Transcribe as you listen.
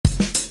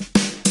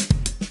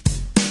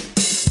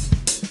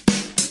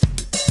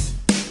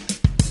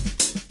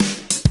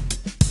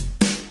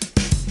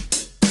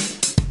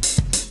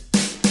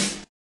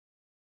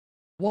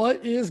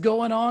What is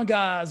going on,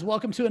 guys?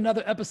 Welcome to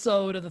another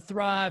episode of the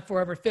Thrive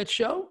Forever Fit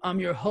Show. I'm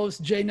your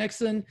host, Jay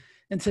Nixon,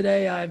 and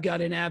today I've got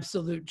an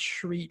absolute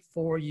treat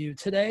for you.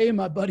 Today,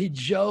 my buddy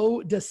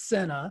Joe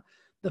DeSena,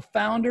 the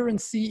founder and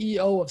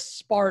CEO of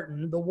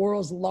Spartan, the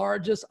world's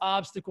largest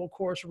obstacle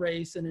course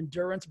race and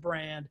endurance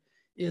brand,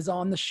 is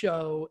on the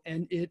show,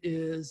 and it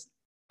is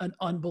an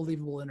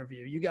unbelievable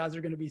interview. You guys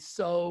are going to be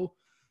so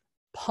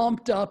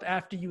pumped up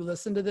after you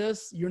listen to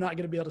this. You're not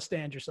going to be able to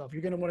stand yourself.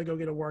 You're going to want to go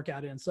get a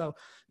workout in. So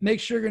make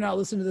sure you're not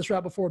listening to this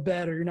right before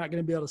bed, or you're not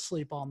going to be able to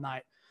sleep all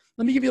night.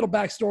 Let me give you a little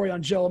backstory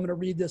on Joe. I'm going to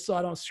read this so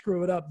I don't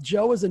screw it up.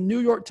 Joe is a New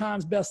York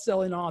Times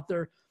bestselling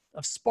author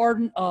of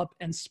Spartan Up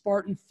and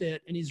Spartan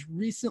Fit, and he's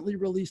recently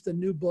released a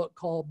new book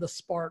called The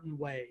Spartan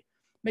Way.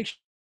 Make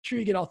sure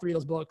you get all three of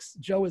those books.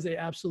 Joe is an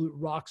absolute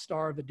rock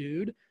star of a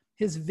dude.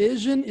 His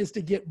vision is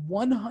to get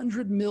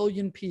 100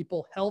 million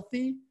people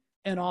healthy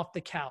and off the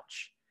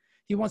couch.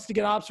 He wants to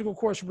get obstacle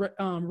course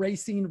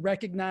racing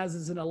recognized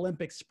as an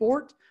Olympic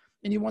sport,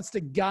 and he wants to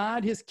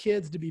guide his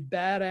kids to be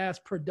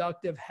badass,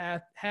 productive,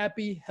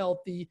 happy,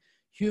 healthy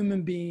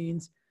human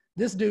beings.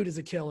 This dude is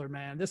a killer,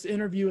 man. This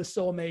interview is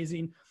so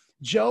amazing.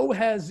 Joe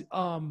has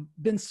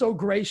been so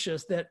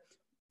gracious that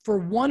for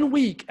 1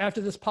 week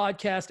after this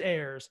podcast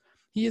airs,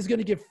 he is going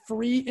to give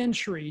free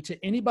entry to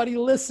anybody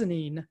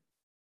listening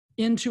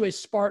into a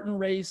Spartan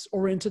race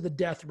or into the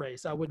death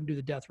race. I wouldn't do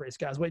the death race,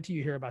 guys. Wait till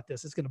you hear about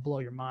this. It's going to blow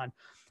your mind.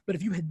 But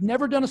if you had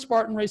never done a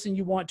Spartan race and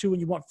you want to, and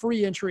you want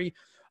free entry,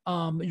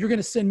 you're going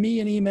to send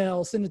me an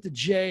email. Send it to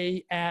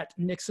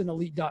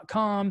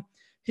jay@nixonelite.com.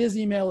 His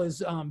email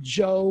is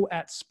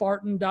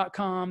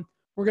joe@spartan.com.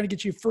 We're going to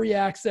get you free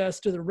access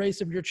to the race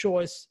of your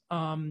choice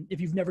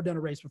if you've never done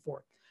a race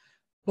before.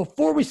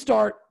 Before we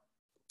start,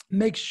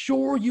 make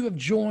sure you have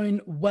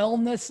joined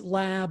Wellness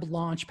Lab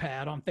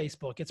Launchpad on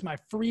Facebook. It's my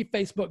free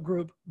Facebook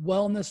group,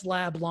 Wellness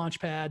Lab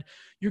Launchpad.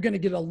 You're going to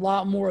get a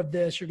lot more of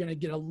this. You're going to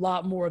get a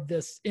lot more of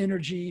this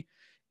energy,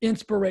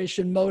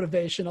 inspiration,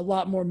 motivation, a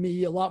lot more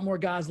me, a lot more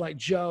guys like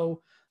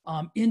Joe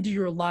into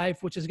your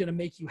life, which is going to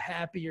make you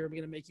happier,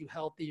 going to make you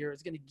healthier.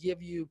 It's going to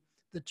give you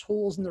the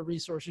tools and the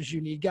resources you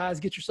need. Guys,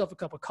 get yourself a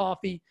cup of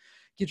coffee,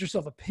 get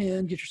yourself a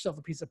pen, get yourself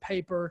a piece of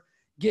paper.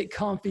 Get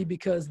comfy,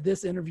 because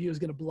this interview is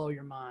going to blow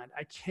your mind.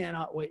 I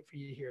cannot wait for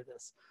you to hear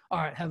this. All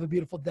right, have a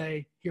beautiful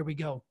day. Here we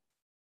go.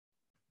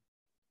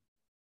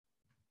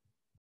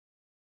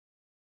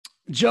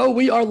 Joe,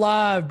 we are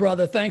live,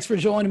 brother. Thanks for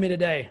joining me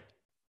today.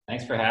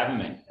 Thanks for having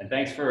me. And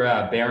thanks for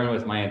bearing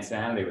with my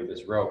insanity with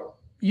this rope.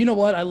 You know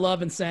what? I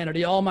love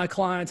insanity. All my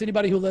clients,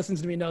 anybody who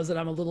listens to me knows that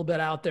I'm a little bit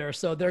out there,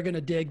 so they're going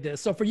to dig this.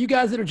 So for you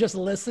guys that are just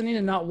listening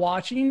and not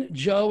watching,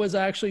 Joe is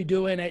actually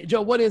doing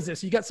Joe, what is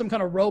this? You got some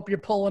kind of rope you're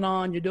pulling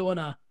on? You're doing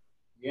a...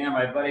 Yeah,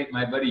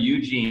 my buddy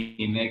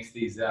Eugene makes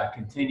these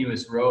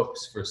continuous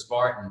ropes for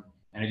Spartan,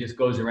 and it just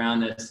goes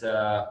around this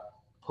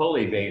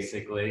pulley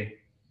basically.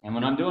 And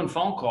when I'm doing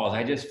phone calls,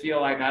 I just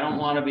feel like I don't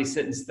want to be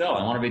sitting still.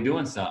 I want to be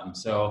doing something.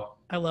 So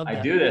I love that.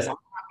 I do this.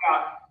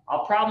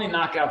 I'll probably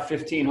knock out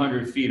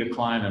 1,500 feet of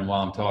climbing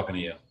while I'm talking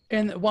to you.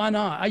 And why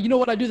not? You know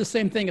what? I do the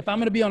same thing. If I'm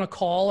going to be on a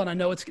call and I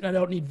know I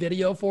don't need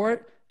video for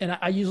it, and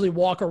I usually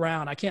walk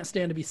around. I can't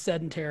stand to be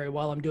sedentary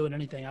while I'm doing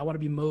anything. I want to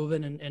be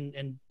moving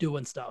and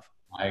doing stuff.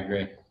 I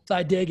agree. So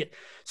I dig it.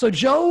 So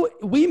Joe,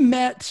 we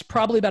met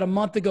probably about a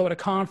month ago at a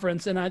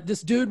conference, and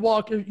this dude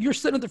you're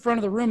sitting at the front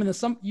of the room,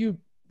 and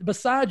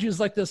beside you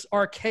is like this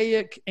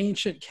archaic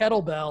ancient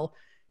kettlebell.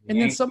 And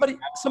then somebody's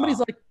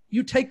like,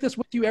 you take this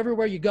with you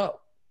everywhere you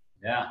go.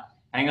 Yeah.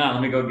 Hang on.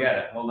 Let me go get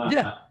it. Hold on.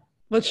 Yeah.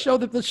 Let's show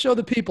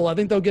the people. I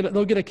think they'll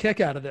get a kick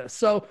out of this.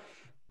 So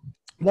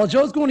while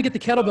Joe's going to get the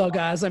kettlebell,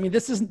 guys, I mean,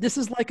 this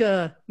is like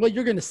you're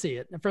going to see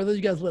it. And for those of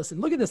you guys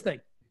listen, look at this thing.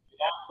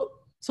 Yeah.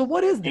 So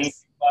what is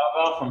this?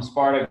 Kettlebell from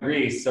Sparta,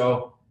 Greece.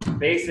 So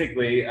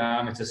basically,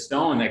 it's a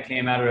stone that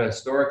came out of a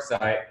historic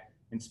site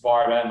in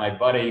Sparta. My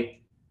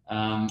buddy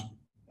helped,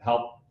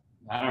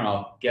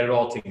 get it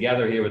all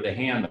together here with the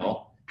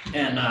handle.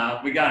 And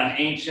we got an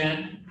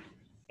ancient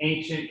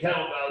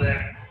kettlebell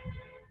there.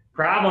 The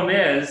problem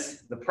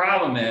is,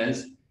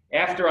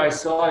 after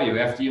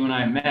you and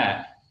I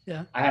met,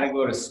 yeah, I had to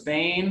go to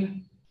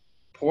Spain,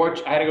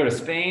 Portugal,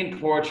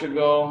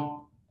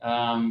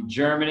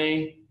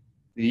 Germany,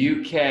 the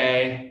UK,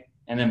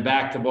 and then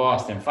back to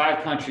Boston.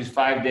 5 countries,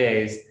 5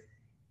 days,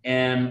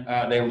 and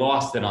they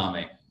lost it on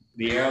me.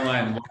 The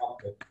airline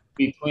lost it.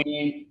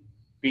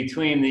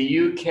 Between the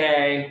UK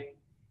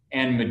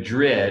and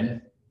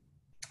Madrid,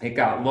 it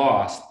got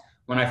lost.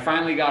 When I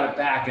finally got it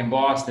back in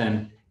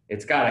Boston,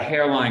 it's got a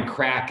hairline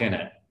crack in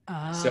it.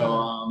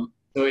 So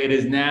it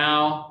is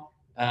now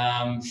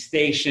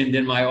stationed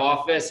in my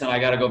office, and I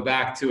got to go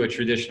back to a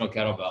traditional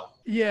kettlebell.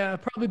 Yeah,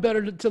 probably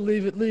better to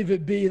leave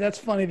it be. That's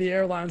funny. The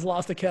airlines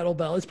lost a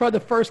kettlebell. It's probably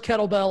the first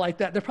kettlebell like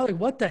that. They're probably,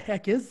 what the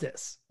heck is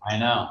this? I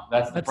know.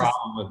 That's the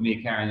problem with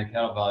me carrying the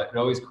kettlebell. It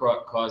always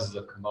causes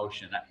a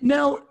commotion.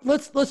 Now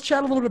let's chat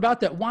a little bit about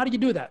that. Why do you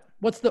do that?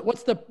 What's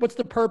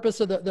the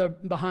purpose of the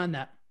behind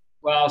that?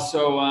 Well,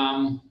 so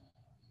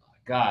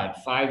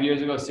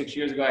 6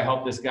 years ago, I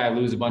helped this guy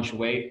lose a bunch of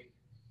weight.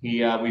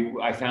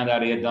 I found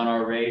out he had done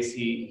our race.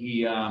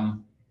 He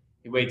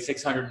weighed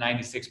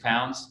 696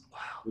 pounds. Wow.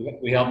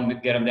 We helped him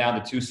get him down to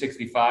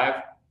 265.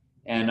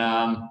 And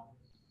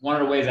one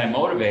of the ways I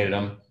motivated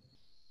him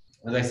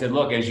was I said,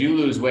 look, as you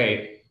lose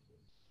weight,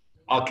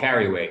 I'll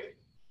carry weight.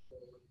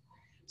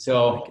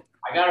 So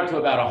I got up to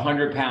about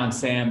 100-pound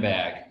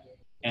sandbag,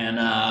 and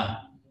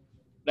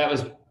that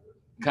was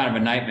kind of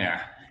a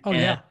nightmare. Oh,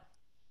 yeah.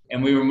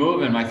 And we were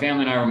moving, my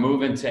family and I were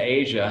moving to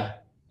Asia,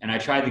 and I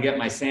tried to get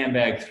my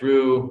sandbag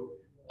through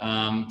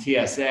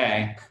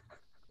TSA,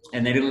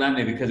 and they didn't let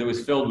me because it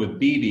was filled with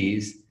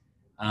BBs,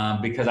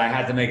 because I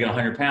had to make it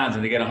 100 pounds,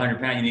 and to get 100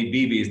 pounds, you need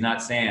BBs,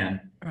 not sand.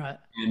 Right.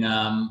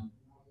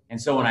 And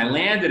so when I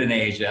landed in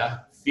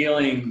Asia,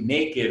 feeling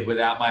naked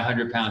without my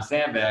 100-pound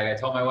sandbag, I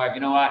told my wife,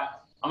 you know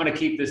what? I'm going to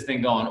keep this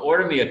thing going.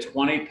 Order me a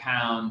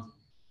 20-pound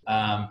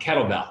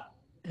kettlebell.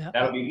 Yeah.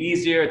 That'll be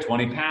easier,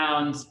 20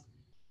 pounds.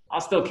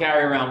 I'll still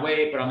carry around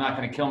weight, but I'm not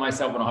going to kill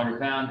myself with 100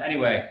 pounds.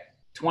 Anyway,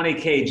 20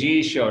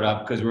 kgs showed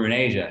up because we were in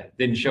Asia.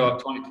 Didn't show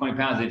up, 20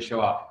 pounds didn't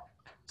show up.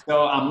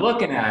 So I'm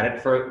looking at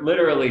it for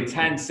literally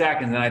 10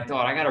 seconds, and I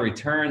thought, I got to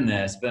return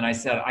this. But then I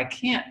said, I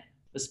can't.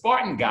 The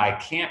Spartan guy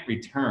can't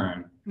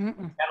return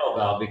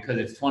kettlebell because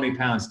it's 20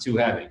 pounds too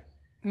heavy.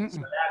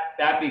 So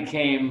that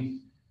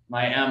became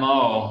my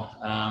MO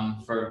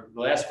for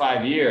the last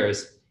 5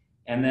 years.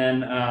 And then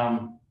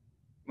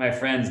my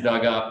friends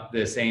dug up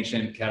this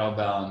ancient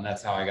kettlebell, and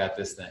that's how I got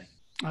this thing.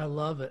 I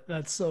love it.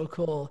 That's so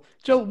cool.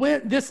 Joe,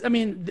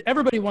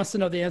 everybody wants to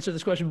know the answer to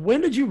this question.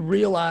 When did you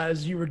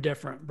realize you were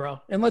different, bro?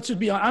 And let's just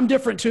be honest, I'm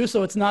different too,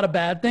 so it's not a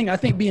bad thing. I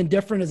think being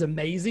different is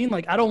amazing.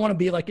 Like, I don't want to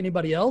be like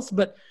anybody else,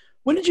 but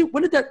when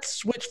did that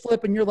switch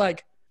flip and you're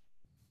like,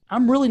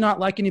 I'm really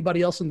not like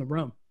anybody else in the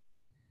room?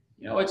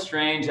 You know what's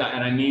strange,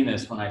 and I mean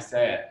this when I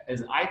say it,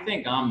 is I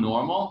think I'm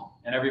normal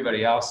and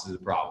everybody else is a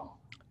problem.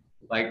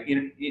 Like, you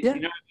know what I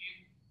mean?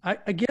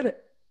 I get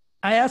it.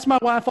 I ask my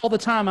wife all the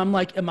time, I'm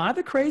like, am I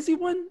the crazy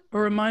one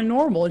or am I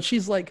normal? And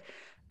she's like,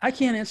 I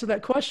can't answer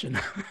that question.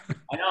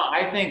 I know.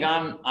 I think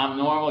I'm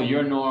normal.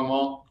 You're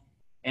normal.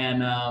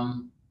 And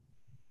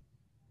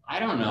I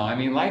don't know. I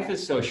mean, life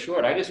is so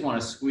short. I just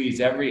want to squeeze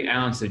every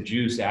ounce of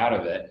juice out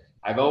of it.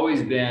 I've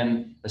always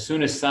been, as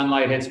soon as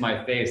sunlight hits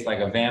my face like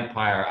a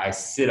vampire, I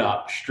sit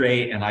up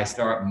straight and I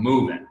start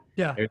moving.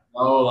 Yeah. There's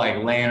no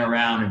like laying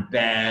around in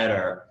bed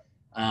or,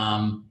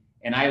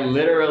 and I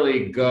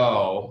literally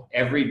go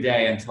every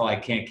day until I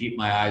can't keep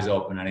my eyes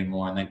open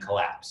anymore and then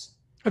collapse.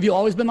 Have you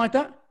always been like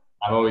that?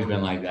 I've always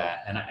been like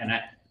that.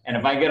 And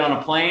if I get on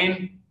a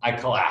plane, I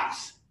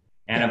collapse.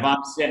 And if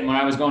I'm sitting, when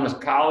I was going to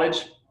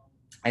college,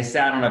 I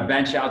sat on a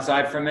bench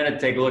outside for a minute,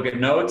 take a look at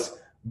notes,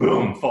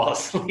 boom, fall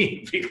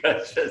asleep,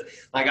 because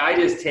I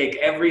just take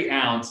every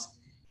ounce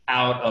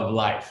out of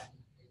life.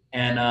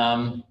 And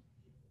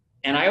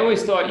I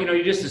always thought,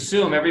 you just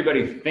assume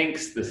everybody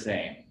thinks the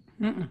same.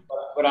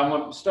 But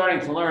I'm starting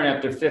to learn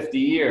after 50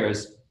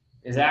 years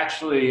is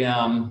actually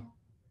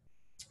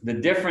the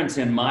difference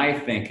in my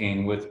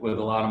thinking with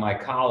a lot of my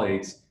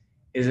colleagues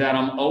is that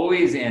I'm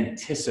always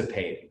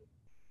anticipating.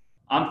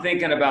 I'm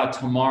thinking about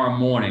tomorrow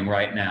morning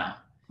right now.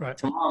 Right.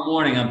 Tomorrow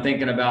morning, I'm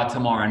thinking about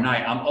tomorrow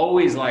night. I'm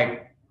always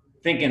like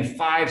thinking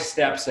 5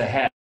 steps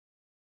ahead.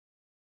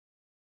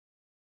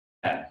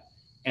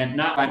 And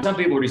not, some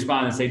people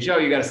respond and say, Joe,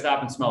 you got to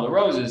stop and smell the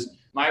roses.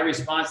 My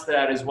response to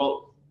that is,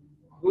 well,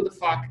 who the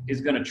fuck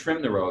is going to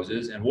trim the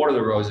roses and water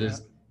the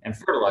roses and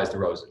fertilize the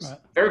roses? Right.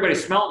 If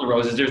everybody's smelling the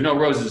roses, there's no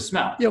roses to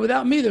smell. Yeah,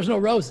 without me, there's no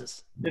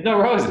roses. There's no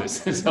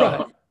roses. So,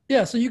 right.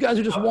 Yeah, so you guys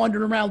are just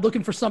wandering around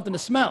looking for something to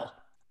smell.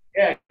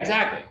 Yeah,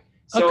 exactly.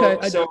 So,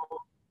 that's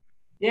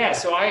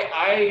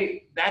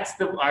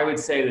I would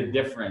say the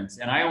difference.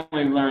 And I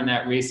only learned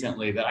that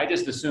recently, that I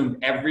just assumed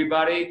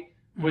everybody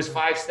was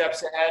 5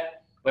 steps ahead,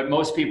 but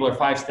most people are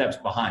 5 steps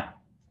behind.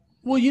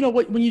 Well,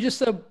 what you just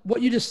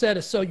said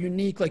is so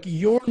unique. Like,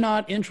 you're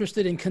not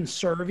interested in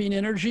conserving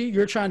energy.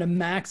 You're trying to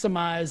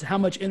maximize how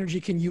much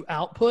energy can you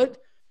output.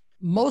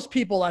 Most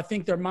people, I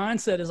think their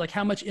mindset is like,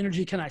 how much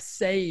energy can I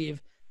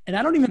save? And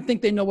I don't even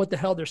think they know what the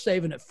hell they're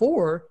saving it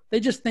for.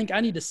 They just think, I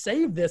need to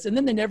save this, and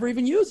then they never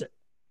even use it.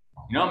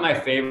 My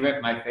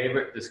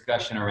favorite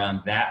discussion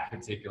around that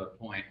particular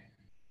point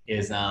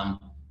is,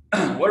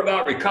 what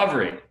about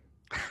recovery?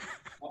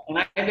 And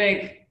I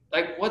think,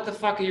 like, what the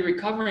fuck are you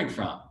recovering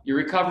from? You're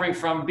recovering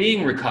from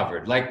being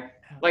recovered. Like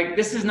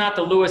this is not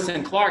the Lewis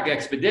and Clark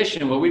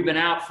expedition where we've been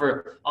out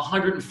for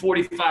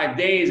 145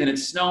 days and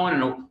it's snowing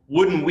and a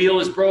wooden wheel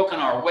is broken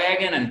on our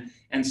wagon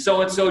and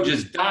so-and-so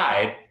just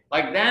died.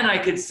 Like, then I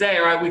could say,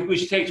 all right, we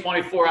should take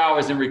 24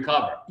 hours and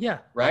recover. Yeah.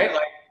 Right?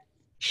 Like,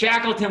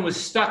 Shackleton was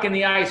stuck in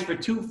the ice for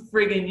 2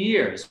 friggin'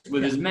 years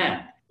with his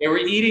men. They were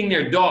eating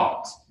their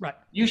dogs. Right.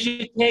 You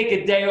should take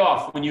a day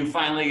off when you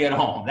finally get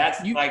home.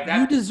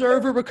 You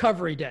deserve a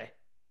recovery day.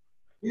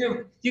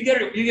 You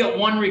get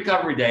 1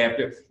 recovery day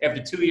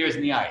after 2 years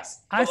in the ice.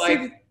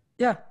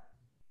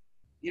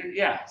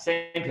 Yeah,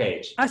 same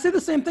page. I say the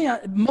same thing.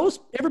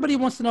 Everybody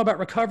wants to know about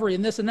recovery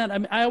and this and that.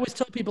 I always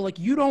tell people, like,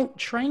 you don't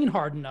train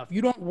hard enough.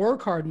 You don't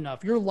work hard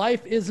enough. Your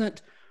life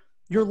isn't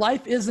your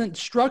life isn't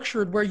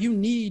structured where you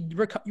need,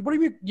 what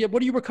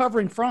are you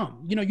recovering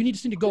from? You know, you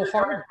just need to go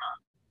harder.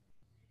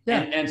 Yeah.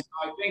 And so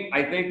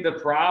I think the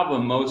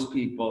problem most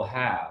people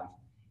have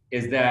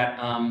is that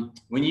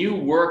when you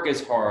work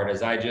as hard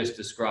as I just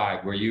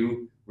described, where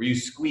you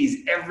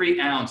squeeze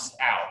every ounce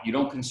out, you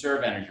don't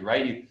conserve energy,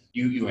 right?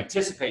 You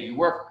anticipate, you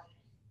work.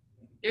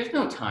 There's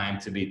no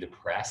time to be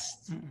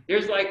depressed.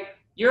 There's like,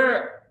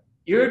 you're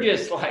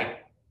just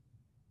like,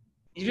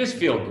 you just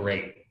feel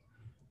great.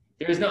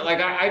 There's no, like,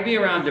 I'd be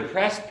around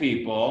depressed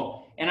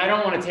people, and I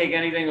don't want to take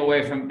anything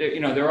away from, you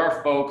know, there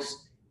are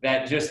folks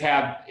that just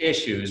have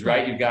issues,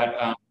 right? You've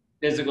got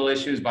physical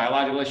issues,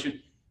 biological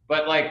issues,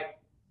 but like,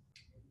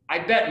 I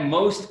bet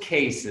most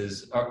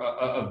cases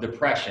of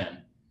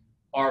depression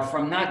are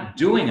from not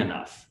doing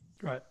enough.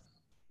 Right.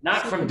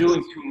 Not from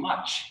doing too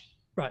much.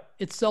 Right.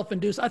 It's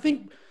self-induced. I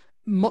think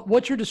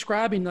what you're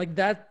describing, like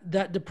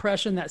that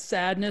depression, that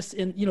sadness,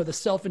 and, you know, the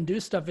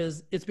self-induced stuff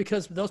it's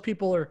because those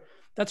people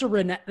that's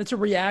a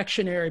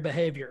reactionary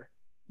behavior.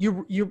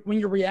 When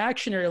you're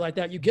reactionary like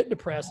that, you get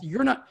depressed. You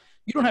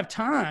don't have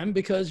time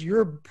because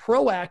you're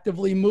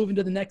proactively moving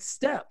to the next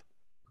step.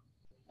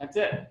 That's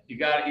it. You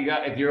got,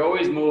 if you're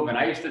always moving.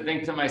 I used to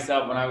think to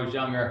myself when I was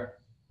younger,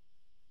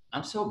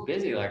 I'm so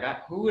busy. Like,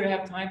 who would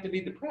have time to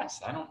be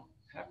depressed? I don't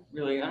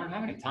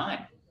have any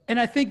time. And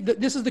I think that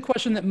this is the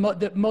question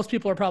that most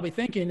people are probably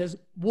thinking is,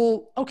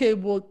 okay,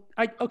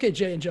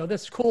 Jay and Joe,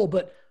 that's cool,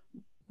 but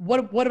what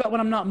about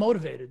when I'm not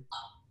motivated?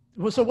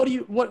 So what do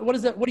you do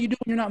when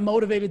you're not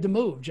motivated to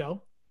move,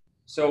 Joe?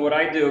 So what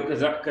I do,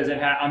 because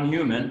I'm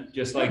human,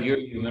 just like you're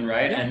human,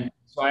 right? Yeah. And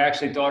so I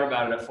actually thought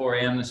about it at 4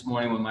 a.m. this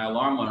morning when my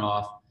alarm went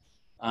off.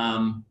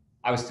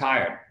 I was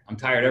tired. I'm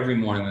tired every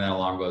morning when that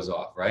alarm goes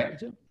off, right?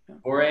 Yeah.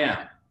 4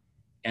 a.m.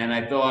 And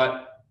I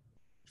thought,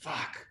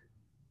 fuck,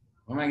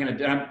 what am I going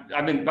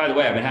to do? By the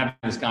way, I've been having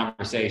this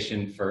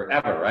conversation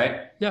forever,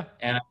 right? Yeah.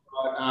 And I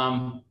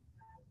thought,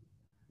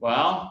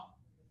 well,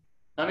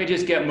 let me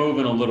just get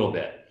moving a little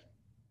bit.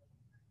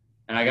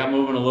 And I got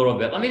moving a little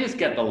bit. Let me just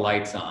get the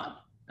lights on.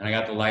 And I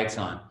got the lights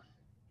on.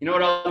 You know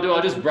what I'll do?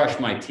 I'll just brush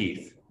my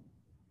teeth.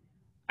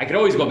 I could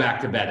always go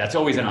back to bed. That's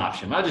always an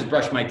option. I'll just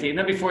brush my teeth. And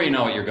then before you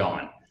know it, you're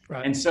going.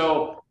 Right. And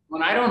so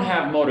when I don't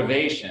have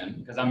motivation,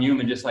 because I'm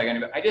human just like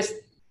anybody, I just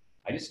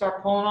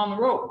start pulling on the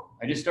rope.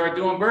 I just start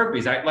doing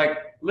burpees.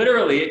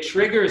 Literally, it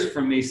triggers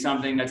for me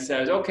something that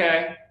says,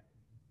 okay,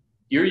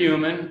 you're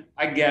human.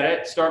 I get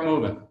it. Start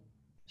moving.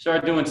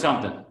 Start doing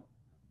something.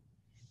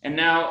 And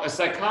now a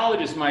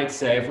psychologist might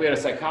say, if we had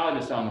a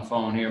psychologist on the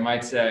phone here,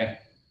 might say,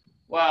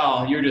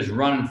 well, you're just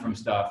running from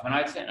stuff. And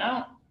I'd say,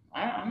 no,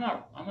 I'm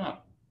not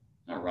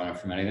running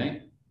from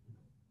anything.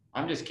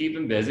 I'm just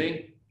keeping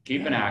busy,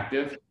 keeping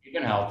active,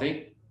 keeping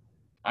healthy.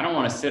 I don't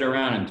want to sit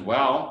around and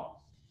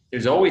dwell.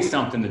 There's always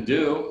something to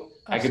do.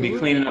 Absolutely. I could be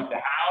cleaning up the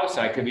house.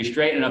 I could be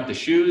straightening up the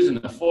shoes in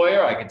the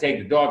foyer. I could take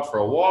the dog for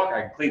a walk.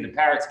 I could clean the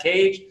parrot's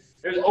cage.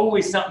 There's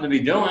always something to be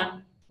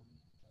doing.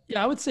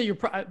 Yeah, I would say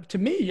to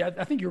me,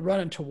 I think you're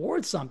running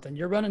towards something.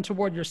 You're running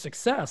toward your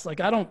success. Like,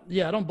 I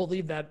don't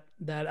believe that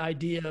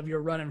idea of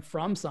you're running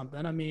from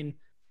something. I mean,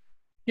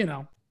 you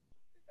know,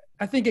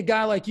 I think a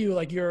guy like you,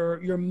 like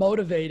you're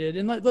motivated,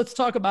 and let's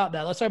talk about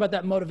that. Let's talk about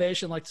that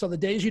motivation. Like, so the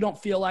days you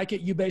don't feel like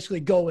it, you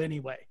basically go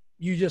anyway.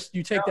 You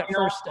take that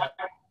first step.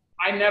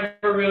 I never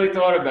really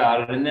thought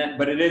about it,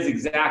 but it is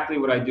exactly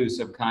what I do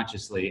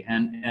subconsciously.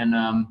 And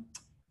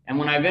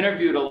when I've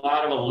interviewed a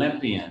lot of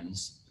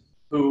Olympians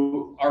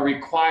who are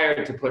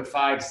required to put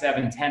 5,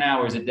 7, 10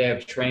 hours a day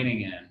of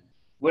training in,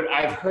 what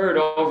I've heard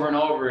over and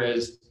over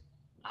is,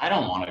 I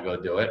don't want to go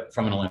do it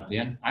from an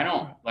Olympian.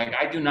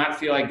 I do not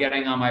feel like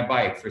getting on my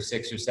bike for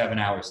 6 or 7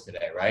 hours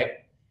today, right?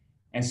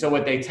 And so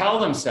what they tell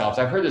themselves,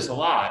 I've heard this a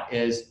lot,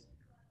 is,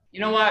 you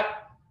know what?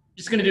 I'm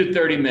just going to do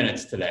 30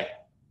 minutes today.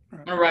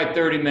 I'm going to ride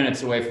 30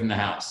 minutes away from the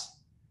house.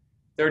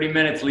 30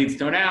 minutes leads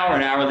to an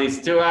hour leads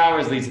to 2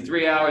 hours, leads to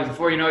 3 hours.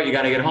 Before you know it, you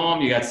got to get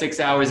home. You got 6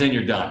 hours in,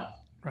 you're done.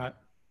 Right.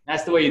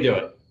 That's the way you do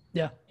it.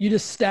 Yeah. You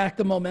just stack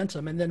the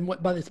momentum. And then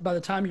by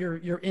the time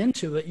you're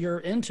into it,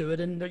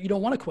 and you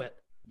don't want to quit.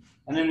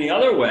 And then the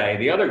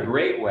other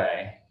great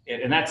way,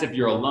 and that's if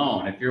you're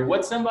alone. If you're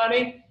with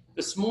somebody,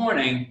 this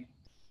morning,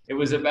 it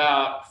was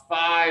about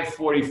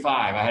 5:45.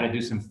 I had to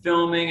do some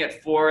filming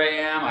at 4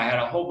 a.m. I had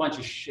a whole bunch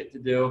of shit to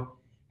do.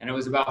 And it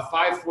was about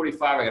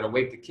 5:45. I got to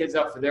wake the kids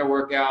up for their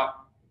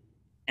workout.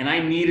 And I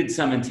needed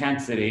some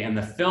intensity. And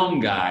the film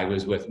guy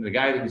was with me. The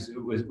guy that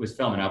was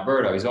filming,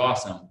 Alberto, he's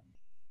awesome.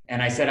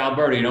 And I said,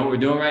 Alberto, you know what we're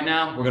doing right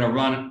now? We're going to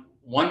run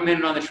 1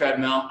 minute on the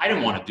treadmill. I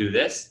didn't want to do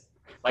this.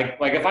 Like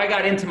if I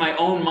got into my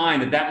own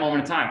mind at that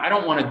moment in time, I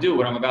don't want to do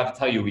what I'm about to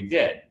tell you we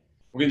did.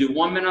 We're going to do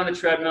 1 minute on the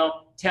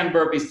treadmill, 10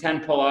 burpees,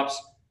 10 pull-ups,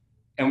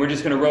 and we're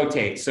just going to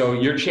rotate. So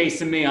you're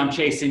chasing me, I'm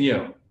chasing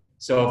you.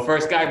 So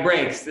first guy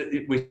breaks,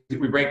 we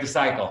break the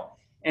cycle.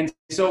 And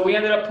so we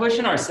ended up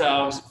pushing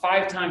ourselves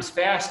 5 times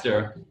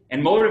faster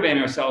and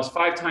motivating ourselves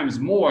 5 times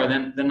more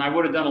than I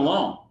would have done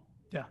alone.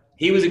 Yeah.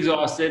 He was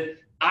exhausted.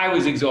 I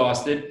was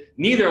exhausted.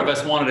 Neither of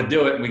us wanted to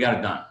do it, and we got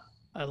it done.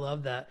 I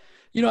love that.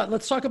 You know,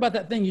 let's talk about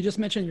that thing you just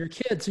mentioned, your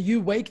kids. So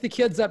you wake the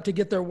kids up to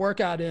get their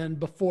workout in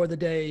before the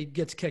day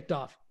gets kicked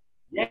off.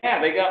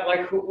 Yeah, they got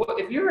like,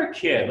 if you're a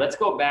kid, let's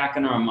go back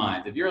in our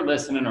minds. If you're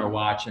listening or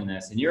watching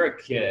this and you're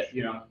a kid,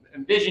 you know,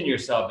 envision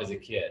yourself as a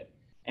kid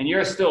and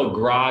you're still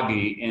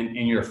groggy in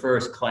your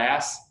first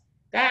class,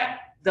 that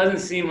doesn't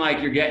seem like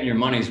you're getting your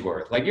money's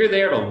worth. Like you're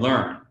there to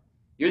learn,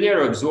 you're there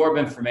to absorb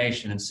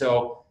information. And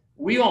so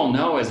we all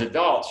know as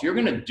adults, you're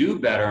going to do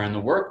better in the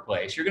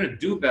workplace. You're going to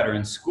do better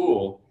in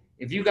school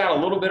if you got a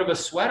little bit of a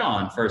sweat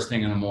on first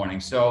thing in the morning.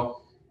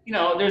 So, you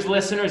know, there's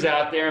listeners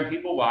out there and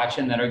people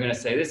watching that are going to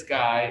say, this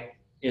guy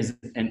is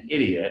an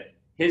idiot.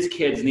 His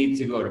kids need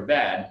to go to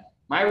bed.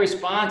 My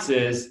response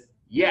is,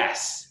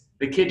 yes,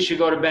 the kids should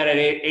go to bed at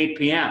 8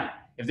 p.m.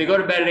 If they go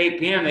to bed at 8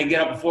 p.m., they get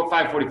up before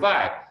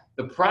 5:45.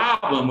 The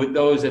problem with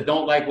those that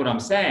don't like what I'm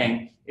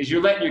saying is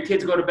you're letting your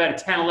kids go to bed at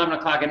 10, 11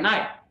 o'clock at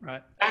night.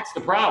 Right. That's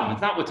the problem.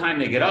 It's not what time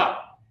they get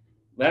up.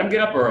 Let them get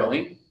up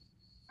early,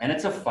 and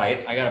it's a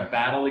fight. I got a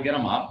battle to get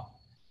them up.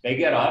 They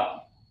get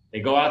up, they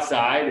go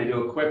outside, they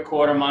do a quick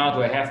quarter mile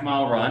to a half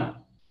mile run,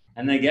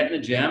 and they get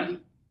in the gym.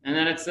 And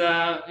then it's,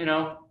 you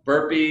know,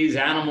 burpees,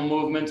 animal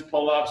movements,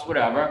 pull-ups,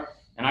 whatever.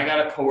 And I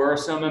got to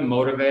coerce them and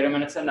motivate them,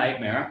 and it's a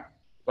nightmare.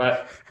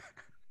 But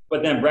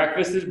then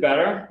breakfast is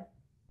better.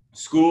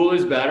 School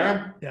is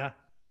better. Yeah.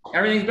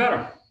 Everything's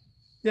better.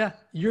 Yeah.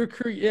 You're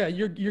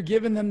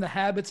giving them the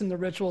habits and the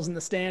rituals and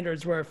the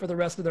standards where for the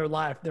rest of their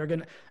life, they're going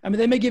to, I mean,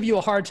 they may give you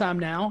a hard time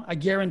now. I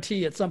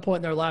guarantee at some point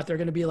in their life, they're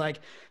going to be like,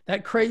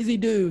 that crazy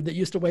dude that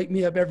used to wake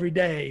me up every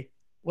day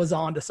was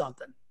on to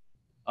something.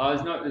 Oh,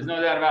 there's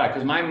no doubt about it.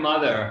 Because my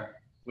mother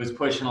was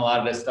pushing a lot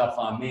of this stuff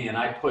on me, and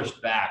I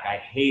pushed back. I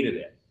hated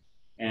it.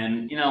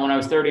 And, you know, when I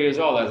was 30 years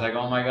old, I was like,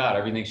 oh my God,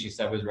 everything she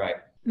said was right.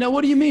 Now,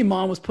 what do you mean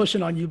mom was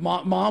pushing on you?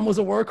 Mom was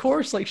a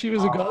workhorse? Like she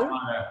was a goer?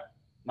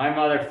 My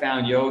mother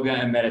found yoga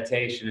and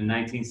meditation in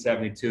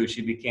 1972.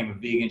 She became a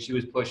vegan. She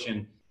was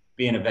pushing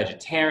being a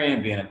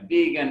vegetarian, being a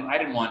vegan. I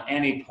didn't want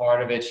any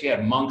part of it. She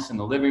had monks in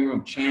the living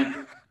room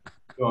chanting,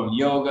 doing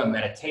yoga,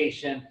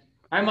 meditation.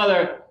 My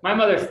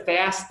mother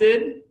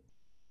fasted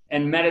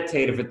and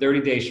meditated for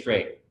 30 days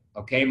straight.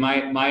 Okay,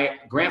 my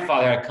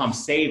grandfather had to come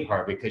save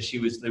her because she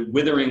was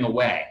withering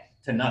away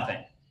to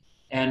nothing.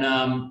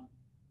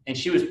 And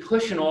she was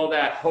pushing all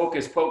that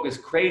hocus pocus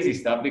crazy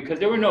stuff because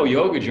there were no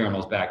yoga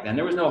journals back then.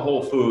 There was no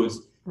Whole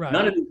Foods. Right.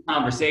 None of these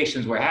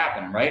conversations were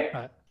happening,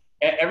 right?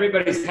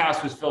 Everybody's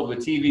house was filled with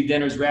TV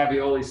dinners,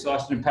 ravioli,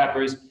 sausage and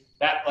peppers.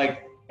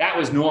 That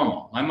was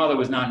normal. My mother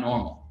was not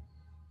normal.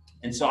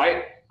 And so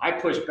I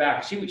pushed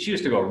back. She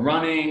used to go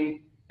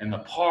running in the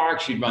park.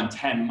 She'd run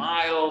 10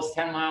 miles.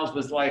 10 miles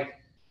was like,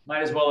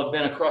 might as well have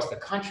been across the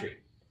country.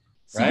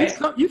 So right?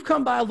 You've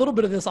come by a little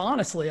bit of this,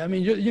 honestly. I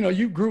mean,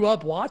 you grew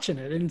up watching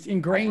it and it's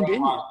ingrained in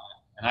you.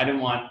 And I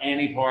didn't want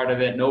any part of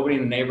it. Nobody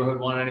in the neighborhood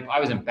wanted it. I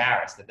was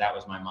embarrassed that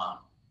was my mom.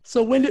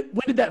 So when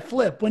did that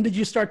flip? When did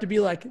you start to be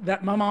like,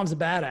 that my mom's a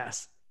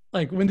badass?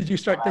 Like, when did you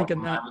start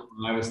thinking that?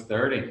 When I was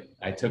 30.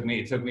 It took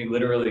me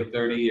literally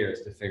 30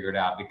 years to figure it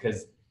out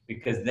because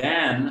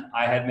then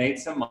I had made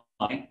some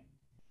money.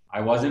 I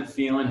wasn't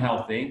feeling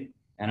healthy.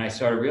 And I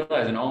started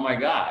realizing, oh my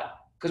God.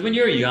 Because when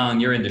you're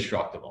young, you're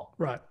indestructible.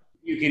 Right.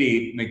 You could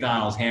eat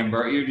McDonald's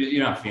hamburger.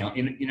 You're not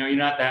feeling, you're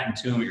not that in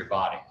tune with your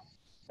body.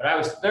 But I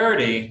was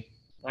 30,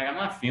 like I'm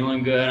not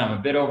feeling good. I'm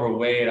a bit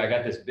overweight. I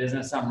got this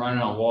business I'm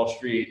running on Wall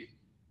Street.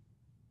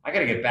 I got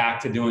to get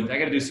back to I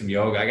got to do some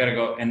yoga. I got to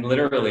go. And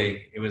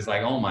literally it was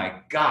like, oh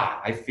my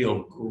God, I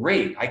feel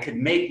great. I could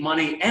make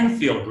money and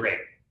feel great.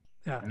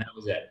 Yeah. And that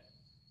was it.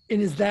 And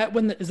is that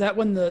when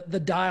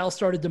the dial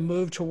started to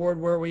move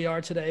toward where we are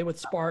today with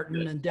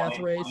Spartan and Death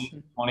Race?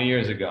 20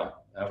 years ago.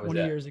 That was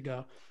 20 years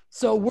ago.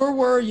 So where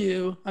were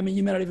you? I mean,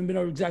 you may not even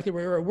know exactly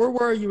where you were. Where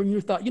were you when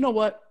you thought, you know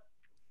what?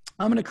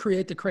 I'm going to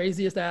create the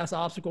craziest ass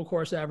obstacle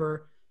course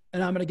ever.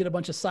 And I'm going to get a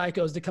bunch of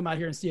psychos to come out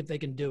here and see if they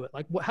can do it.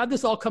 Like, how'd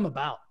this all come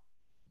about?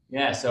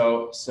 Yeah.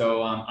 So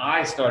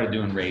I started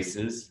doing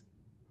races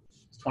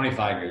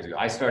 25 years ago.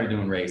 I started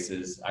doing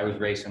races. I was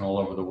racing all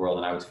over the world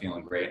and I was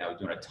feeling great. I was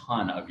doing a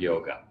ton of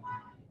yoga.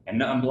 And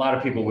a lot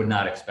of people would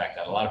not expect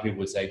that. A lot of people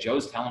would say,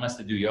 Joe's telling us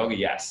to do yoga.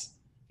 Yes.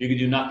 You could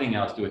do nothing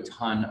else, do a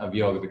ton of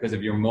yoga because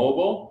if you're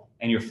mobile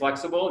and you're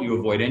flexible, you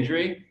avoid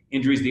injury.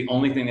 Injury is the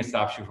only thing that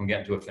stops you from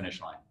getting to a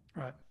finish line.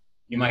 Right.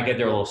 You might get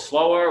there a little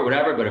slower or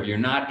whatever, but if you're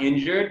not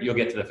injured, you'll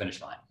get to the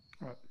finish line.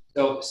 Right.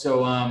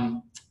 So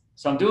I'm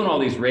doing all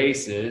these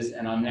races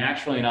and I'm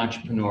naturally an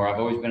entrepreneur. I've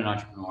always been an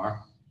entrepreneur.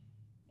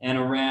 And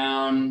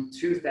around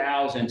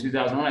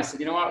 2001, I said,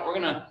 you know what, we're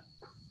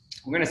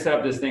gonna set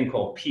up this thing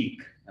called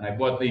Peak. And I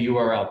bought the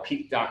URL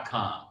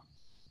peak.com.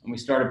 And we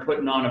started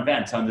putting on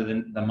events under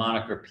the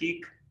moniker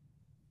Peak.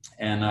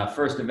 And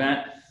first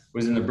event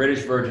was in the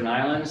British Virgin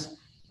Islands.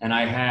 And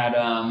I had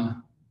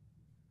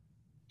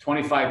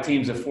 25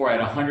 teams of 4. I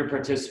had 100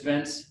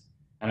 participants.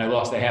 And I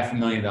lost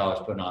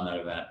 $500,000 putting on that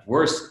event.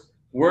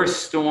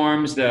 Worst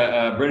storms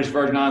the British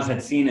Virgin Islands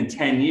had seen in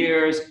 10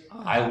 years.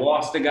 Oh. I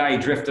lost a guy. He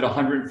drifted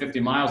 150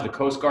 miles. The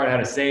Coast Guard had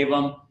to save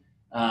him.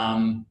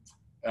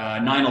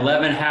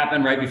 9/11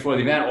 happened right before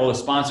the event. All the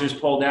sponsors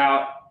pulled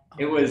out.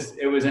 It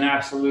was an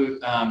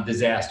absolute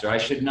disaster. I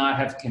should not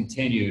have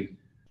continued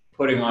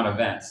putting on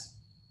events.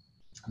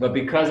 But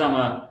because I'm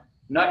a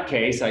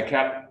nutcase, I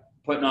kept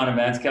putting on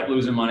events, kept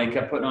losing money,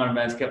 kept putting on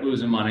events, kept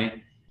losing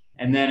money.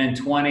 And then in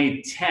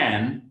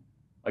 2010,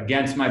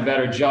 against my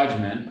better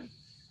judgment,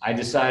 I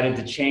decided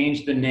to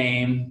change the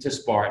name to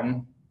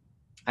Spartan.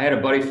 I had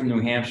a buddy from New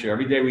Hampshire.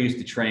 Every day we used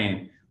to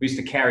train. We used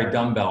to carry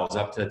dumbbells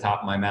up to the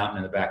top of my mountain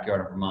in the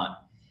backyard of Vermont.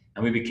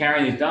 And we'd be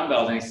carrying these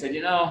dumbbells. And he said,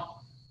 you know,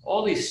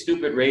 all these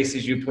stupid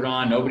races you put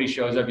on, nobody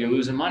shows up, you're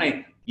losing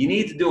money. You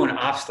need to do an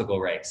obstacle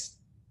race.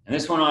 And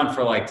this went on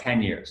for like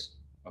 10 years.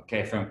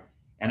 Okay,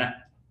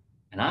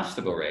 an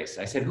obstacle race.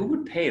 I said, who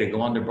would pay to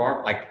go under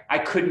bar? Like, I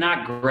could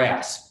not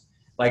grasp.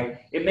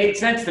 Like, it made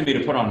sense to me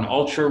to put on an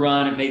ultra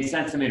run. It made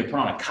sense to me to put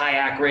on a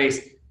kayak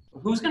race.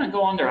 Who's going to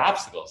go under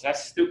obstacles?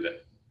 That's stupid.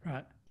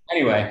 Right.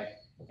 Anyway,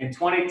 in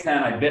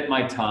 2010, I bit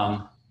my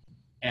tongue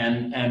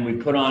and we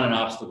put on an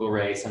obstacle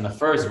race. And the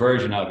first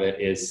version of it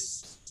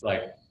is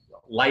like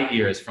light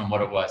years from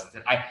what it was.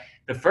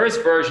 The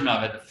first version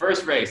of it, the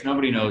first race,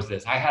 nobody knows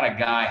this. I had a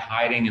guy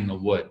hiding in the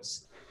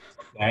woods.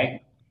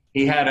 Okay.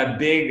 He had a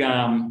big,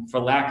 for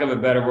lack of a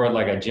better word,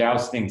 like a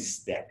jousting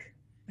stick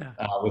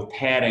with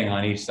padding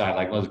on each side,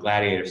 like those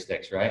gladiator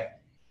sticks, right?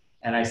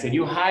 And I said,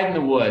 you hide in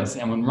the woods,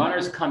 and when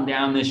runners come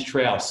down this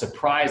trail,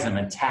 surprise them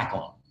and tackle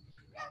them.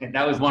 And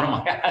that was one of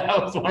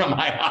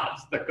my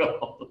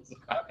obstacles.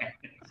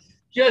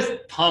 Just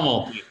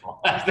pummel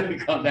people as they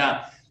come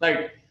down,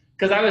 like,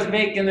 because I was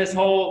making this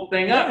whole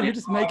thing up. You're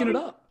just making it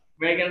up.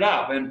 Making it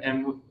up, and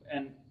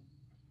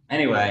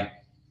anyway,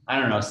 I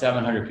don't know.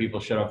 700 people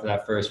showed up for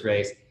that first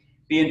race.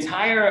 The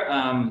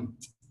entire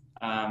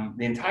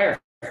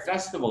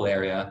festival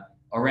area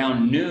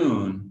around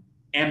noon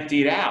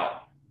emptied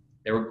out.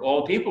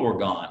 All the people were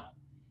gone,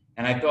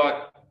 and I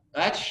thought,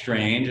 that's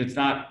strange. It's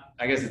not.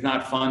 I guess it's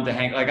not fun to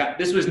hang.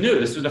 This was new.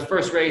 This was the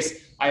first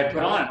race I had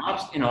put on,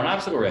 an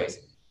obstacle race,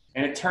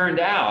 and it turned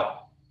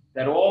out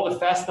that all the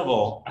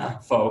festival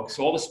folks,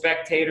 all the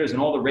spectators,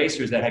 and all the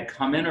racers that had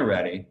come in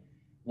already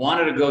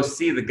wanted to go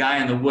see the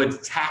guy in the woods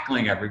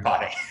tackling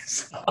everybody.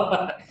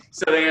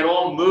 So they had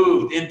all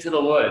moved into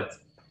the woods.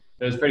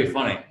 It was pretty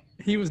funny.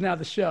 He was now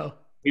the show.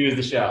 He was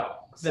the show.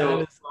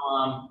 So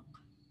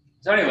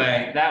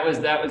anyway, that was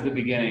the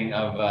beginning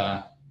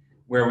of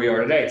where we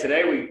are today.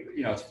 Today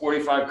it's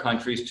 45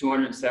 countries,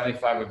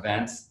 275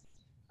 events.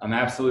 I'm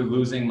absolutely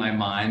losing my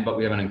mind, but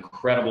we have an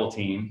incredible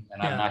team,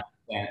 and I'm not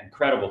an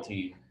incredible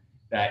team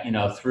that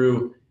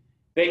through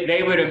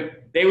they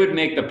would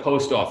make the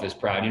post office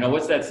proud.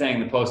 What's that saying?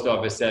 The post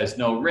office says,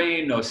 no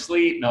rain, no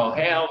sleet, no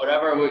hail,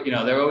 whatever.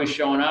 They're always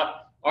showing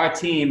up. Our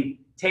team,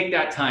 take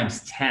that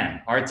times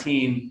 10. Our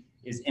team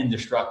is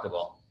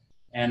indestructible.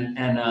 And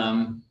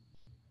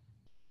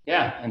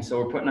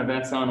so we're putting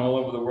events on all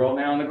over the world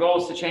now. And the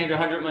goal is to change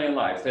 100 million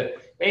lives, to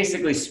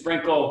basically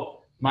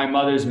sprinkle my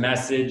mother's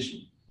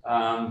message,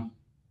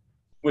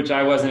 which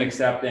I wasn't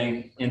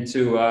accepting,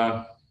 into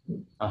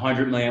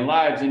 100 million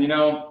lives. And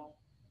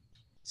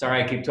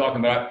sorry, I keep talking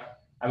about it.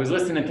 I was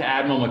listening to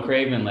Admiral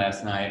McCraven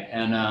last night,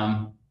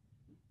 and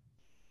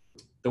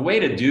the way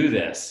to do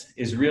this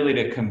is really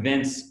to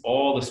convince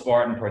all the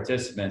Spartan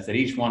participants that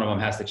each one of them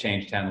has to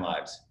change 10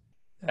 lives.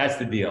 That's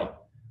the deal.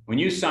 When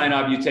you sign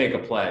up, you take a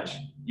pledge.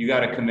 You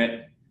got to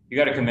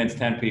convince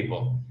 10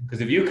 people.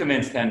 Because if you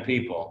convince 10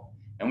 people,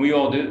 and we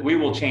all do, we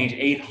will change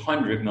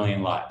 800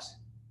 million lives.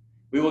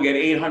 We will get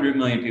 800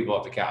 million people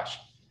off the couch.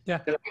 Yeah.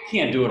 I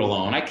can't do it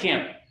alone. I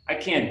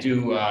can't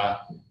do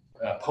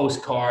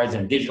postcards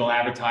and digital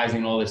advertising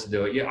and all this to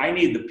do it. I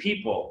need the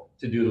people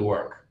to do the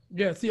work.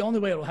 Yeah, it's the only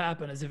way it'll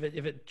happen is if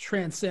it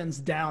transcends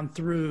down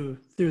through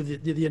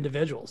the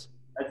individuals.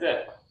 That's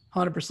it.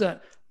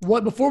 100%.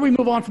 Before we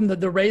move on from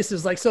the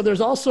races, so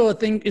there's also a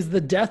thing. Is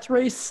the death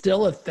race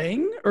still a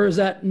thing, or is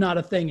that not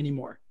a thing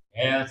anymore?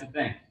 Yeah, that's a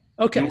thing.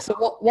 Okay,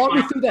 so walk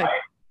me through that.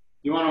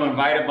 You want to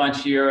invite a bunch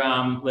of your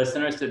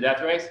listeners to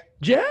death race?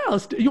 Yeah,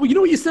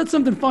 you said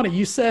something funny.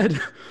 You said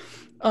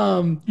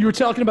you were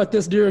talking about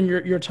this during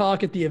your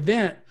talk at the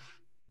event,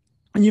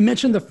 and you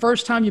mentioned the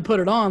first time you put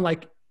it on,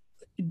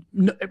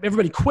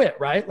 everybody quit,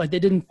 right? Like they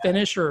didn't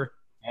finish, or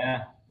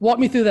walk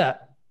me through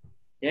that.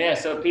 Yeah,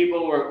 so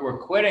people were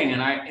quitting,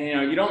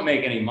 and you don't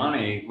make any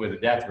money with a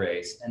death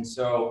race, and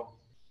so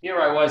here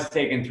I was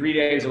taking 3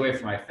 days away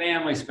from my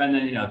family,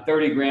 spending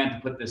 30 grand to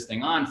put this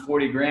thing on,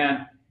 40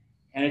 grand.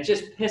 And it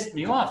just pissed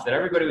me off that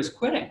everybody was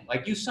quitting.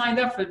 Like, you signed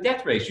up for the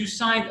death race. You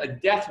signed a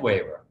death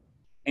waiver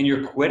and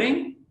you're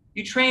quitting?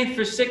 You trained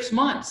for 6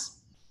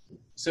 months.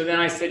 So then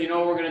I said,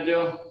 what we're going to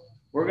do?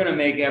 We're going to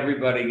make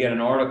everybody get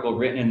an article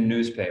written in the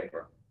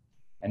newspaper.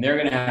 And they're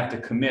going to have to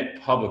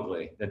commit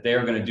publicly that they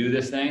are going to do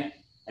this thing.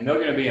 And they're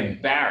going to be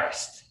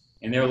embarrassed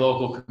in their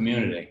local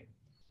community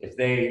if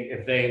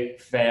they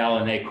fail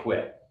and they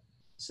quit.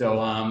 So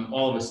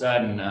all of a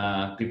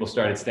sudden, people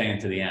started staying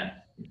to the end.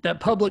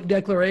 That public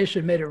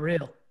declaration made it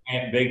real.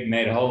 And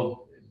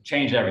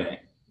changed everything.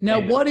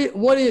 Now,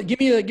 give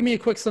me a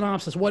quick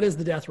synopsis. What is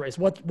the death race?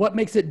 What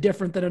makes it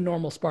different than a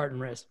normal Spartan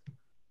race?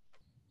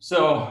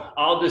 So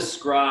I'll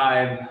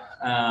describe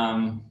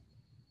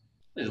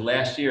It was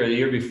last year or the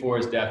year before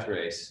his death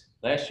race.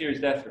 Last year's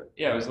death race.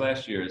 Yeah, it was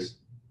last year's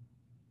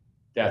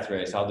death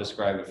race. I'll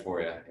describe it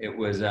for you. It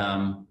was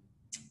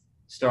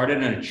started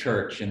in a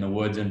church in the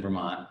woods in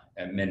Vermont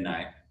at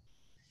midnight.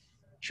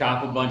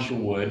 Chop a bunch of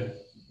wood.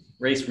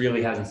 Race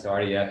really hasn't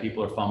started yet.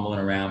 People are fumbling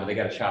around, but they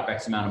got to chop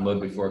X amount of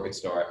wood before it could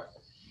start.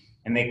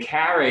 And they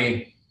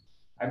carry,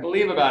 I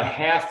believe, about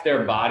half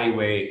their body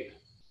weight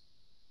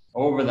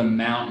over the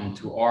mountain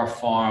to our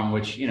farm,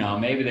 which, you know,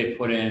 maybe they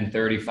put in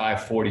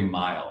 35, 40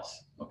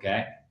 miles,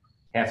 okay?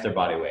 Half their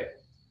body weight.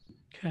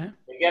 Okay.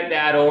 They get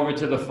that over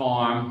to the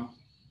farm,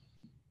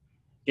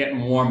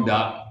 getting warmed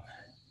up.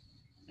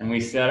 And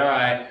we said, all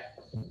right,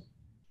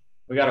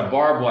 we got a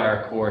barbed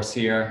wire course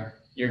here.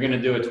 You're going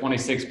to do a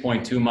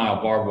 26.2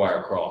 mile barbed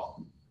wire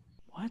crawl.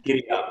 What?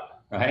 Giddy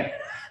up, right?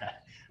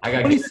 I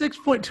got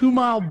 26.2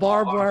 mile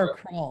barbed wire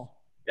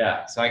crawl.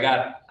 Yeah, so I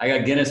got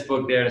Guinness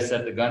Book there to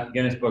set the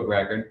Guinness Book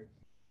record.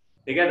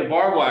 They got the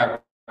barbed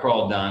wire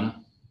crawl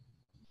done,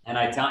 and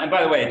and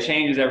by the way, it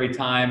changes every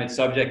time. It's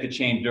subject to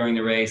change during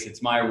the race.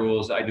 It's my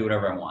rules. I do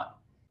whatever I want.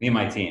 Me and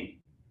my team.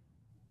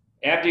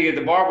 After you get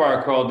the barbed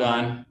wire crawl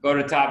done, go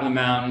to the top of the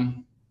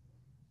mountain.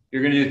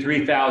 You're going to do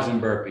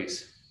 3,000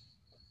 burpees.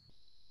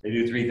 They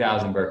do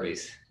 3,000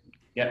 burpees,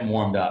 getting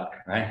warmed up,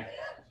 right?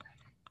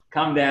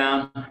 Come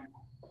down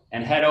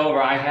and head over.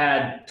 I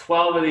had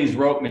 12 of these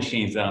rope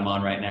machines that I'm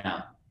on right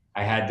now.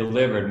 I had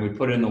delivered, and we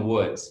put it in the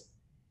woods,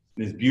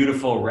 this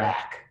beautiful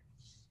rack.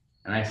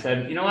 And I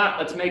said, you know what?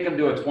 Let's make them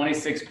do a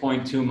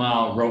 26.2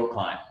 mile rope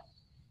climb.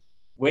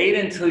 Wait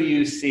until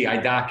you see, I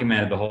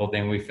documented the whole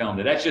thing. We filmed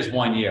it. That's just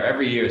 1 year.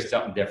 Every year is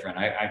something different.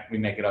 We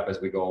make it up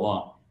as we go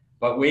along.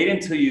 But wait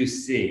until you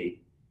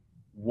see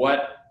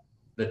what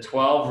the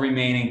 12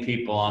 remaining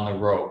people on the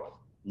rope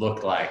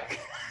looked like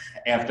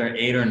after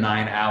 8 or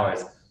 9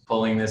 hours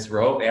pulling this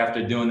rope,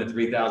 after doing the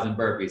 3,000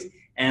 burpees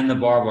and the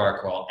barbed wire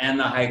crawl and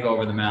the hike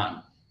over the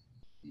mountain.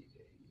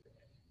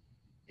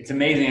 It's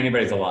amazing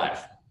anybody's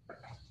alive.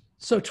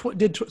 So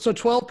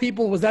 12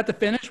 people, was that the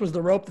finish? Was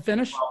the rope the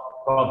finish?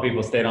 12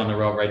 people stayed on the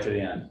rope right to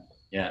the end.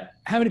 Yeah.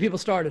 How many people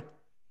started?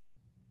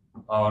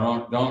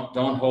 Oh,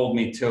 don't hold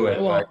me to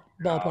it. Well,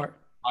 but, ballpark.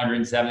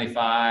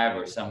 175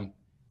 or some,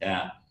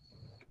 yeah.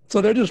 So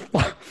they're just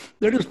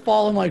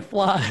falling like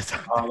flies.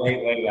 Oh,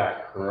 they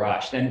got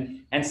crushed.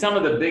 And some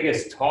of the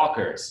biggest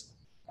talkers,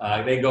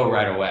 they go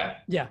right away.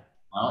 Yeah.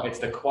 Well, it's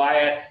the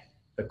quiet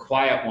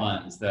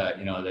ones,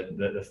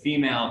 the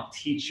female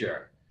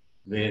teacher,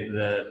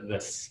 the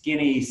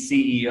skinny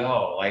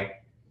CEO,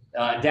 like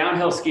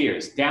downhill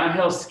skiers.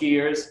 Downhill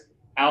skiers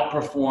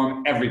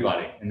outperform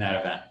everybody in that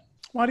event.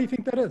 Why do you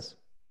think that is?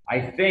 I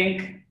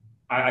think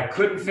I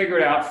couldn't figure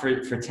it out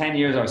for 10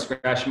 years. I was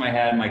scratching my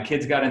head. My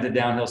kids got into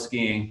downhill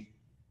skiing.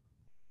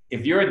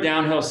 If you're a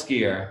downhill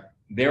skier,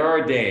 there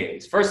are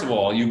days. First of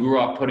all, you grew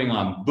up putting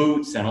on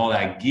boots and all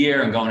that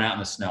gear and going out in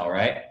the snow,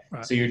 right?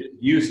 So you're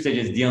used to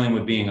just dealing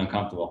with being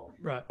uncomfortable.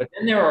 Right. But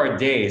then there are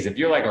days, if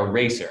you're like a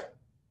racer,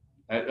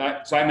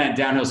 so I meant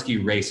downhill ski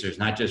racers,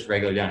 not just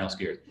regular downhill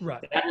skiers.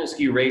 Right. Downhill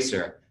ski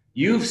racer,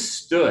 you've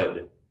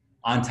stood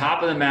on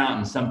top of the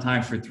mountain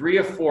sometimes for 3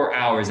 or 4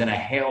 hours in a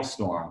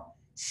hailstorm,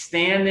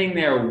 standing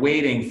there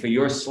waiting for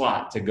your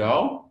slot to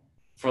go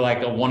for like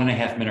a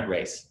 1.5 minute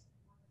race,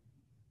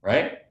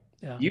 right?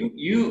 Yeah.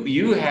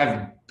 You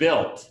have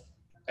built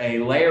a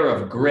layer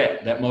of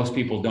grit that most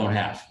people don't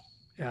have.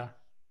 Yeah.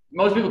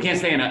 Most people can't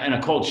stay in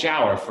a cold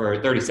shower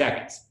for 30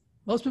 seconds.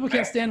 Most people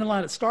can't stand in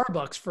line at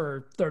Starbucks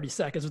for 30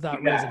 seconds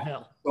without raising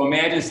hell. So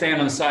imagine standing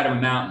on the side of a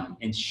mountain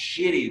in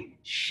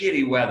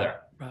shitty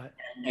weather, right,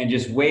 and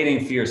just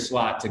waiting for your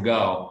slot to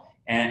go,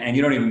 and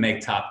you don't even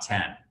make top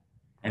 10.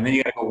 And then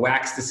you got to go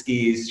wax the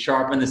skis,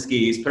 sharpen the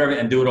skis, put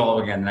everything, and do it all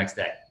over again the next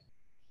day.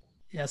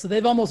 Yeah, so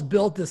they've almost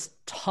built this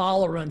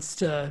tolerance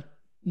to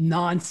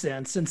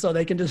nonsense, and so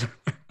they can just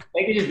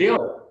deal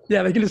with it.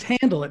 Yeah, they can just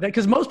handle it.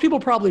 Because most people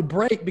probably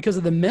break because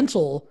of the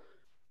mental,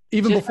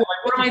 even just before.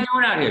 Like, what am I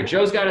doing out here?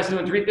 Joe's got us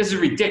doing 3. This is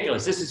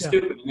ridiculous. This is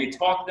stupid. And they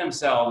talk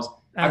themselves.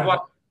 I've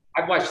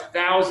watched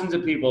thousands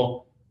of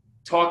people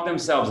talk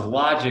themselves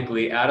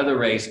logically out of the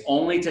race,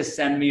 only to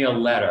send me a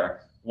letter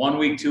 1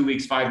 week, 2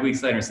 weeks, 5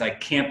 weeks later and say, I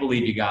can't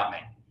believe you got me.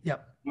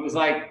 Yep. It was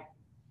like,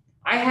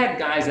 I had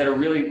guys that are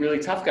really, really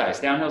tough guys,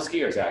 downhill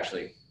skiers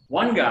actually.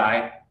 One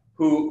guy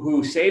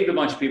who saved a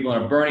bunch of people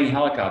in a burning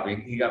helicopter.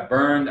 He got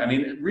burned. I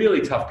mean,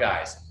 really tough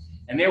guys.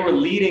 And they were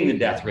leading the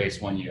death race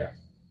one year,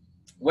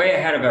 way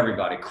ahead of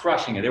everybody,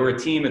 crushing it. They were a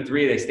team of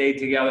 3. They stayed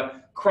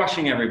together,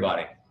 crushing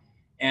everybody.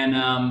 And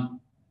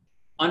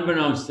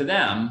unbeknownst to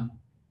them,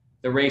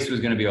 the race was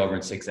going to be over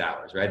in 6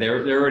 hours, right?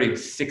 They're already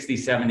 60,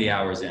 70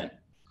 hours in.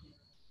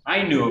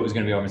 I knew it was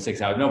going to be over in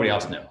 6 hours. Nobody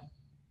else knew.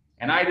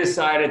 And I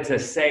decided to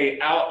say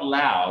out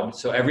loud,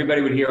 so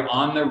everybody would hear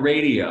on the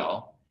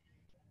radio,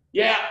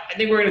 yeah, I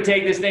think we're going to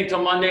take this thing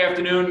till Monday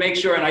afternoon, make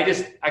sure. And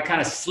I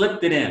kind of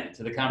slipped it in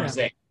to the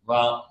conversation. Yeah.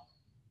 Well,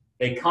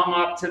 they come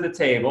up to the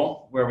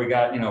table where we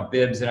got,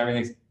 bibs and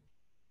everything.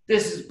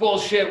 This is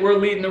bullshit. We're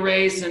leading the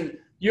race and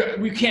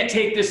we can't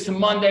take this to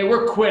Monday.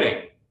 We're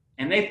quitting.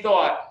 And they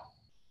thought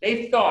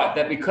They thought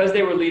that because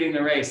they were leading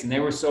the race and they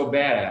were so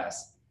badass,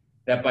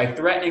 that by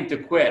threatening to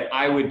quit,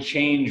 I would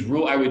change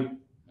rule. I was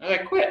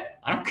like, quit.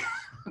 I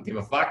don't give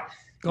a fuck.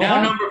 Go Now,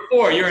 home. number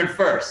 4, you're in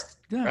first,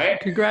 Yeah. right?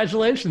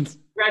 Congratulations.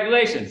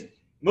 Congratulations.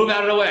 Move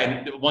out of the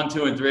way. 1,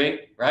 2, and 3,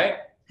 right?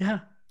 Yeah.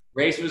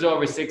 Race was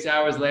over 6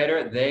 hours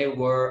later. They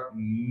were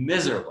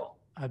miserable.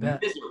 I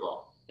bet.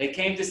 Miserable. They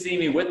came to see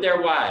me with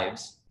their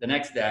wives the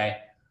next day.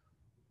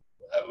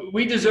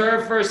 We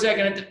deserve for a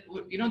second.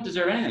 You don't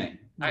deserve anything.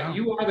 No.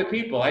 You are the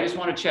people. I just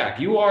want to check.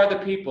 You are the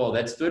people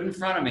that stood in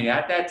front of me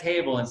at that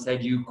table and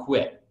said you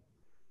quit.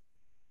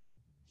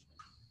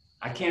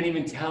 I can't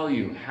even tell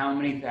you how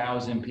many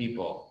thousand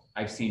people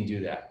I've seen do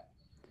that.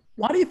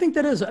 Why do you think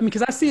that is? I mean,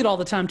 because I see it all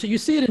the time too. You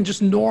see it in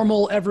just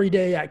normal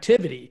everyday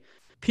activity.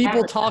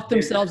 People talk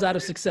themselves out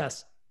of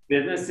success.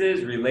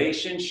 Businesses,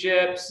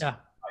 relationships,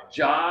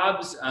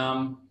 jobs.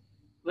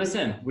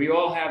 Listen, we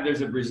all have,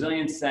 there's a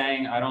Brazilian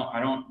saying, I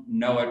don't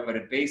know it, but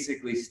it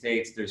basically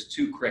states there's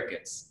 2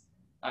 crickets.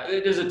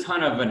 There's a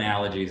ton of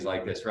analogies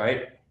like this,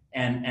 right?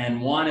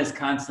 And one is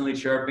constantly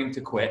chirping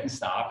to quit and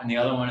stop, and the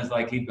other one is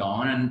like, keep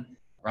going. And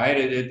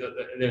right,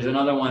 there's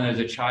another one, there's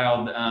a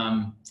child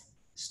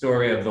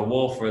story of the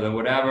wolf or the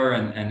whatever,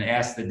 and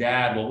ask the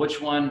dad, well,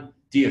 which one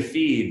do you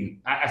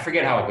feed? I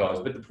forget how it goes,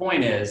 but the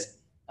point is,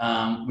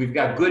 we've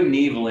got good and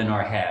evil in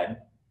our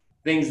head,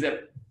 things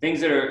that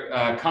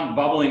are come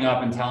bubbling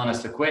up and telling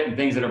us to quit, and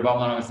things that are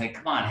bubbling up and saying,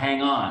 come on,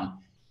 hang on.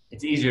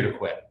 It's easier to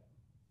quit.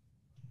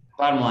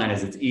 Bottom line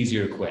is, it's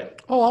easier to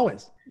quit. Oh,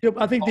 always.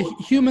 I think the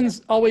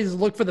humans always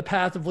look for the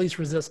path of least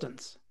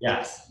resistance.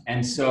 Yes.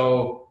 And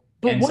so,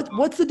 but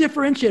what's the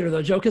differentiator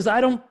though, Joe? Because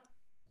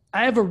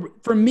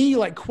for me,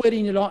 like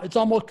quitting it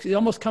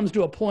almost comes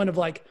to a point of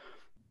like,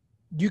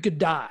 you could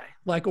die,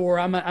 like, or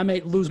I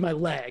may lose my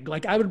leg.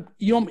 Like I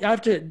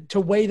have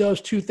to weigh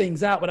those 2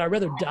 things out. Would I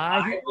rather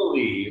die?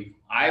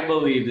 I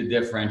believe the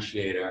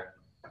differentiator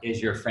is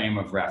your frame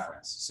of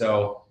reference.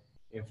 So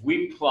if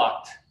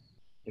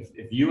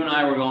you and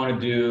I were going to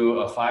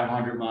do a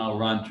 500-mile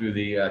run through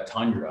the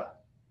tundra,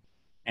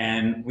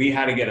 and we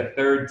had to get a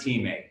 3rd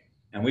teammate,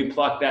 and we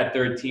plucked that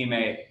 3rd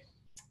teammate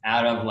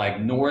out of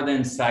like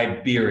northern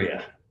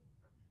Siberia,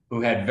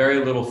 who had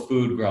very little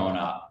food growing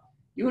up,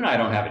 you and I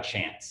don't have a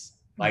chance.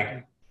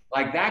 Like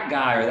that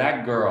guy or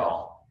that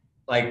girl,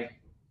 like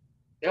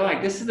they're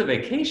like, this is a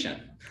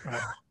vacation.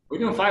 Right. We're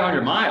doing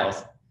 500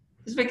 miles.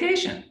 It's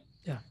vacation.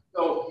 Yeah.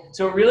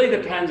 So it really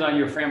depends on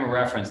your frame of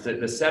reference,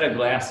 the set of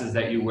glasses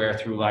that you wear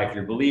through life,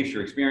 your beliefs,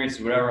 your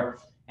experiences, whatever.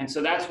 And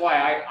so that's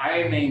why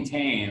I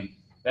maintain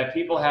that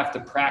people have to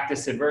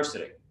practice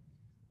adversity,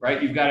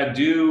 right? You've got to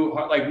do,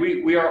 like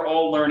we are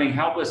all learning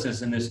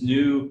helplessness in this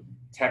new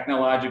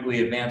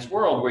technologically advanced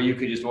world where you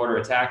could just order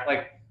attack.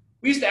 Like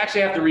we used to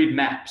actually have to read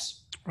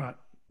maps. Right.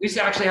 We used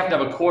to actually have to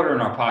have a quarter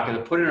in our pocket to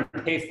put in a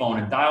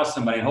payphone and dial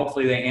somebody and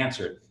hopefully they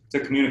answered to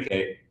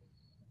communicate.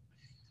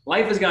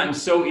 Life has gotten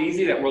so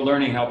easy that we're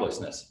learning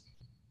helplessness.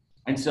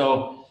 And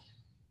so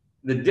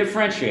the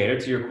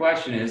differentiator to your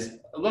question is,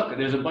 look,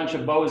 there's a bunch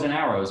of bows and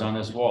arrows on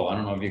this wall. I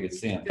don't know if you could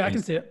see them. Yeah, I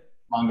can see it.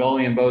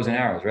 Mongolian bows and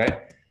arrows,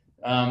 right?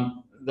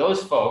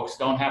 Those folks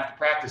don't have to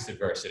practice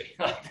adversity.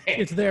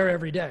 It's there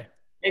every day.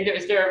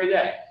 It's there every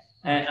day.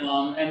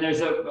 And there's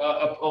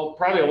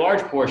probably a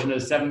large portion of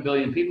the 7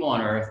 billion people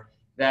on Earth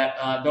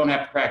that don't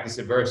have to practice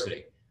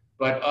adversity.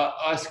 But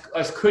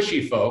us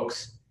cushy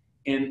folks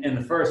in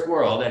the first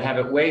world that have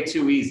it way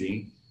too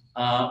easy,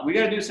 we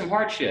got to do some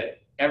hard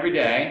shit every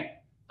day,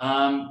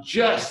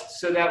 just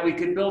so that we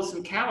can build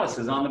some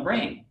calluses on the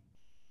brain.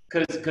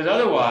 Because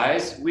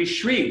otherwise, we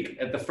shriek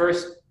at the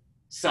first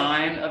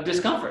sign of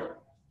discomfort,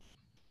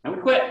 and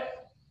we quit.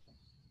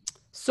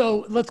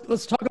 So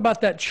let's talk about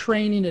that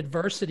training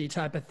adversity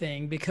type of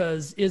thing,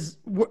 because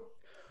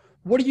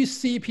what do you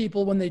see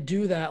people when they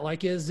do that?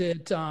 Like, is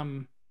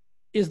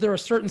there a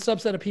certain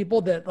subset of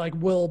people that like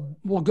will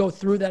go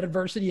through that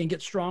adversity and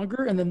get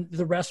stronger, and then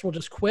the rest will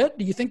just quit?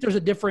 Do you think there's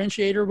a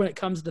differentiator when it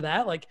comes to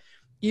that? Like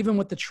even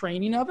with the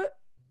training of it?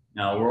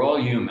 No, we're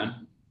all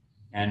human,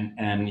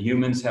 and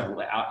humans have,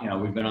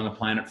 we've been on the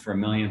planet for 1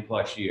 million+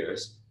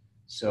 years.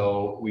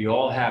 So we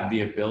all have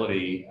the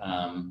ability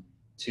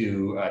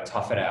to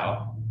tough it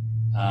out.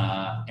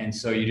 And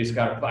so you just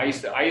got to, I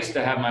used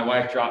to have my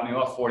wife drop me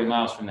off 40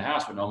 miles from the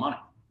house with no money.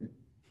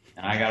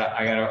 And I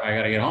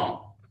gotta get home.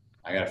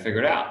 I gotta figure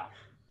it out.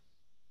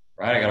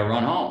 Right? I gotta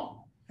run home.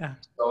 Yeah.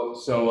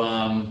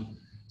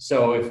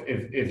 So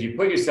if you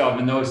put yourself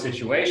in those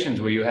situations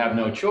where you have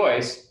no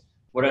choice,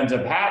 what ends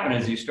up happening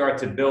is you start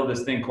to build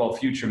this thing called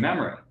future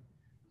memory.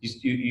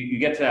 You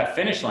get to that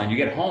finish line, you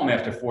get home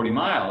after 40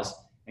 miles,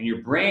 and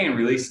your brain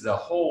releases a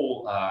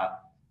whole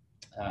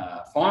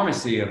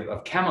pharmacy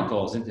of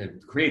chemicals, and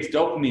it creates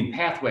dopamine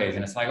pathways,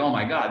 and it's like, oh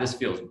my God, this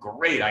feels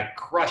great, I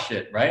crush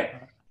it,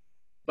 right?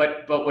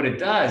 But what it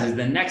does is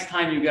the next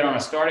time you get on a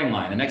starting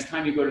line, the next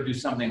time you go to do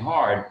something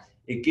hard,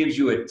 it gives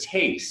you a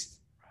taste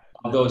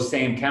of those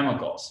same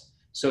chemicals.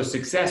 So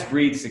success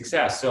breeds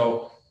success.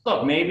 So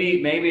look,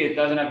 maybe it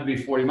doesn't have to be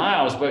 40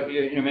 miles, but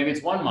maybe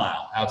it's 1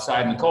 mile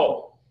outside in the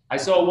cold. I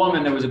saw a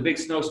woman, there was a big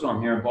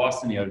snowstorm here in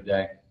Boston the other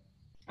day,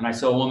 and I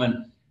saw a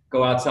woman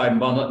go outside and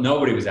bundle up.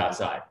 Nobody was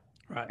outside.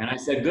 Right. And I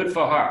said, good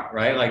for her,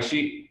 right? Like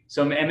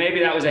and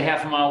maybe that was a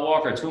half a mile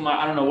walk or 2 mile.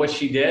 I don't know what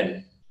she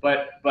did,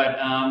 but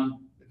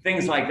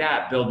things like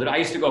that build it. I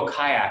used to go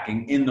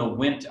kayaking in the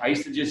winter. I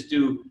used to just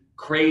do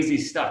crazy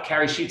stuff,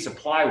 carry sheets of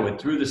plywood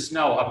through the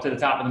snow up to the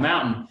top of the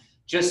mountain,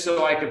 just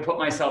so I could put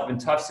myself in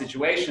tough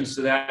situations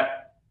so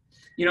that,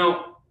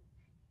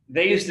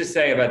 they used to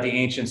say about the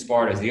ancient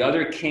Spartans, the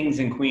other kings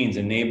and queens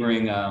in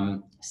neighboring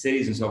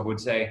cities and so forth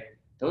would say,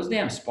 those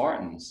damn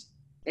Spartans,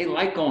 they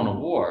like going to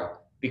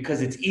war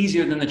because it's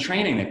easier than the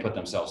training they put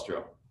themselves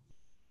through.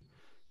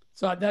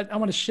 So I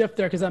want to shift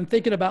there because I'm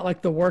thinking about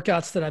like the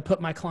workouts that I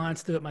put my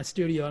clients through at my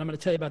studio. And I'm going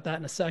to tell you about that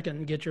in a second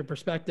and get your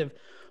perspective.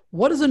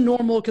 What is a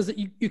normal, because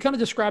you kind of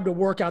described a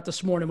workout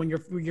this morning when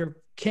your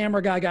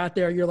camera guy got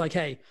there, you're like,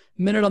 hey,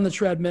 minute on the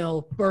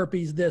treadmill,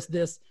 burpees,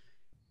 this.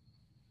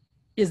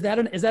 Is that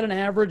an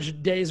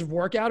average days of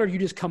workout, or do you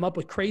just come up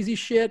with crazy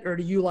shit? Or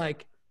do you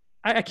like,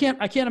 I can't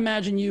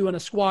imagine you in a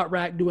squat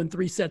rack doing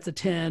 3 sets of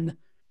 10,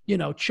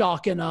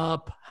 chalking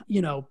up,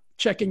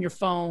 checking your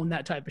phone,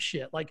 that type of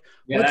shit. Like,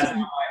 yeah,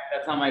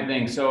 that's not my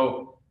thing.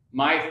 So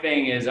my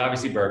thing is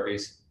obviously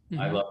burpees. Mm-hmm.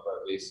 I love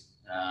burpees.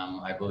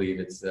 I believe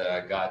it's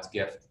God's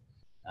gift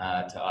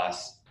to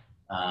us.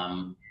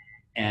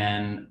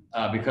 And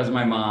because of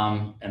my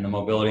mom and the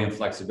mobility and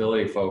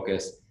flexibility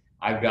focus,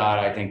 I've got,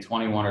 I think,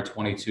 21 or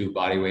 22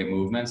 bodyweight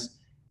movements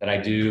that I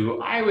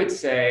do, I would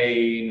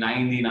say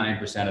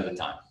 99% of the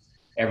time,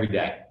 every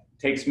day. It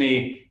takes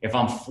me, if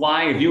I'm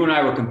flying, if you and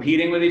I were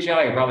competing with each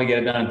other, I could probably get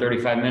it done in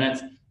 35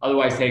 minutes.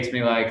 Otherwise, it takes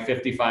me like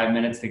 55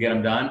 minutes to get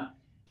them done.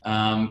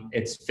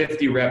 It's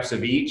 50 reps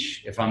of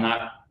each if I'm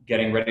not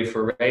getting ready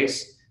for a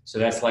race. So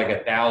that's like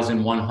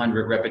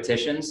 1,100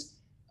 repetitions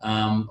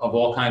of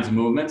all kinds of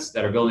movements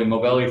that are building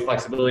mobility,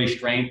 flexibility,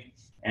 strength,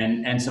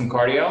 and some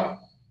cardio.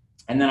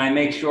 And then I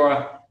make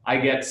sure I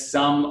get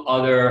some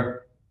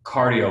other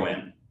cardio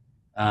in.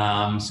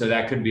 So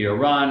that could be a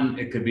run,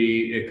 it could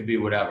be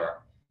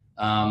whatever.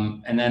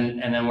 And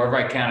then wherever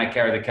I can, I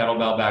carry the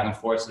kettlebell back and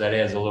forth, so that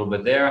adds a little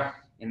bit there.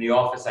 In the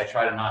office, I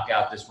try to knock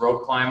out this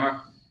rope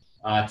climber.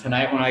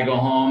 Tonight when I go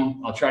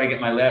home, I'll try to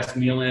get my last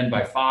meal in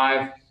by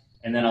 5,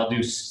 and then I'll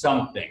do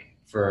something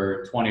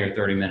for 20 or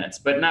 30 minutes,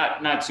 but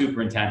not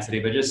super intensity,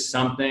 but just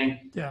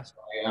something. Yeah.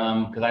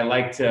 Because I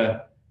like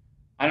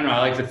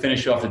to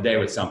finish off the day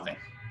with something.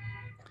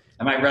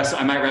 I might rest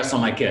on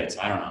my kids.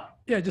 I don't know.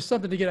 Yeah, just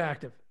something to get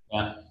active.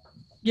 Yeah.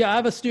 Yeah, I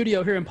have a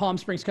studio here in Palm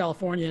Springs,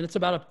 California, and it's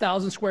about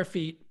 1,000 square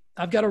feet.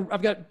 I've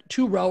got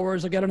 2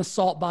 rowers. I've got an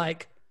assault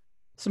bike,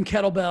 some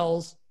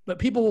kettlebells. But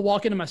people will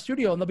walk into my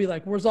studio and they'll be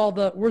like, "Where's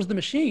the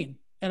machine?"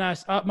 And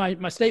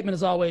my statement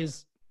is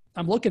always,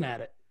 "I'm looking at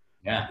it."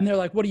 Yeah. And they're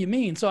like, "What do you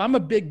mean?" So I'm a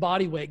big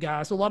body weight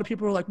guy. So a lot of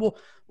people are like, "Well,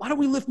 why don't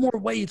we lift more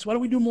weights? Why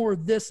don't we do more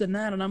of this and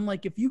that?" And I'm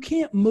like, if you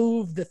can't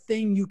move the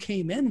thing you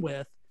came in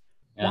with,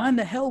 why in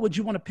the hell would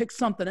you want to pick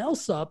something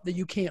else up that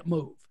you can't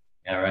move?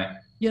 Yeah, right.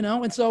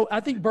 And so I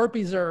think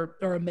burpees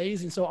are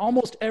amazing. So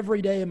almost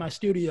every day in my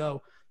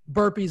studio,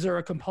 burpees are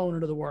a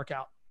component of the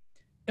workout.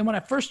 And when I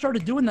first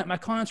started doing that, my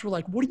clients were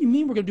like, "What do you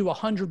mean we're going to do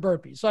 100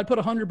 burpees?" So I put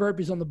 100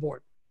 burpees on the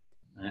board.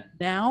 Right.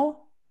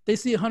 Now they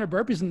see 100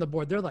 burpees on the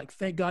board. They're like,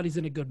 "Thank God he's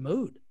in a good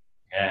mood."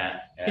 Yeah.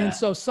 And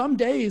so some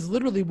days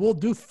literally we'll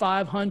do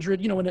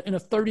 500, in a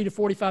 30 to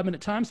 45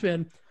 minute time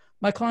span,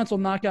 my clients will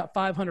knock out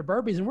 500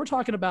 burpees. And we're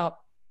talking about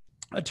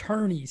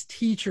attorneys,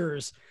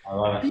 teachers,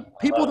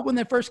 people that when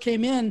they first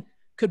came in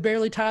could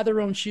barely tie their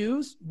own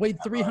shoes, weighed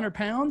 300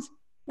 pounds.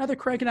 Now they're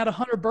cranking out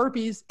 100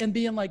 burpees and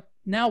being like,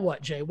 "Now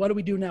what, Jay? What do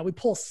we do now?" We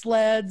pull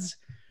sleds.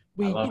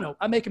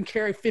 I make them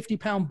carry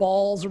 50-pound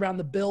balls around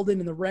the building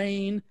in the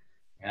rain.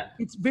 Yeah.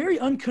 It's very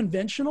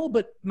unconventional,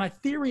 but my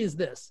theory is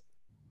this.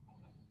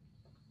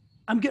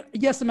 Am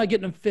I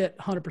getting them fit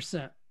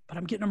 100%, but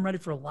I'm getting them ready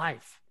for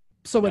life.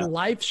 So when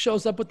life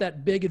shows up with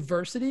that big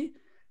adversity,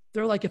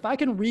 they're like, if I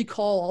can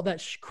recall all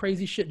that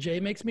crazy shit Jay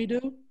makes me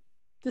do,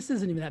 this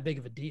isn't even that big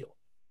of a deal.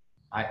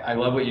 I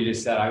love what you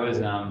just said. I was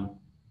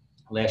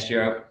last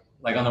year,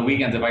 like on the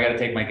weekends, if I got to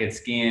take my kids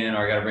skiing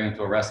or I got to bring them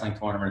to a wrestling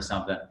tournament or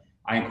something,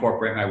 I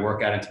incorporate my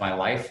workout into my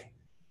life.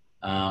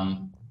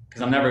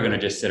 Because I'm never going to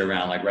just sit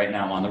around. Like right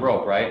now I'm on the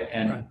rope, right?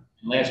 And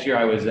last year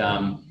I was,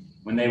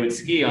 when they would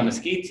ski on the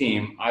ski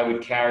team, I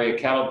would carry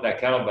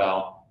that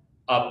kettlebell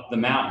up the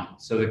mountain.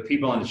 So the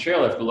people on the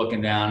chairlift are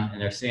looking down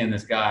and they're seeing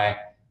this guy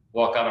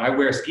walk up, and I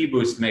wear ski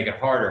boots to make it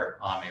harder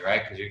on me,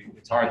 right? Because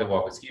it's hard to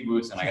walk with ski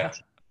boots, and I got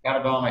a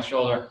kettlebell on my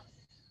shoulder.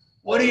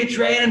 What are you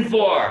training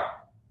for?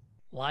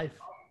 Life.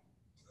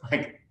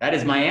 Like, that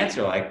is my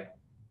answer. Like,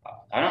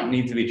 I don't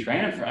need to be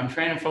I'm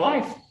training for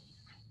life.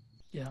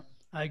 Yeah,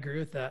 I agree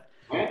with that.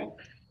 Yeah.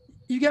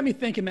 You got me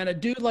thinking, man, a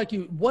dude like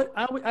you,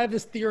 I have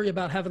this theory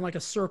about having like a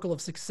circle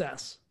of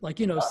success. Like,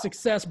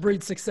 success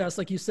breeds success.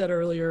 Like you said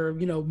earlier,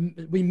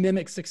 we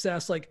mimic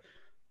success. Like,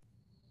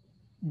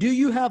 do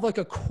you have like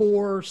a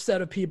core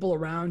set of people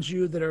around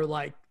you that are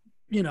like,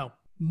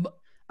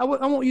 I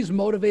won't use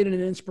motivated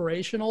and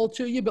inspirational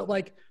to you, but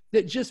like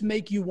that just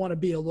make you want to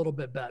be a little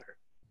bit better?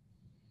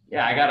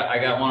 Yeah, I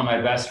got one of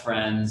my best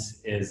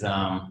friends is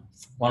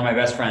one of my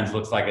best friends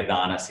looks like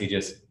Adonis. He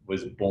just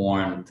was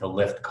born to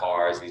lift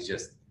cars. He's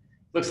just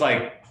looks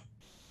like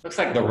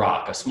The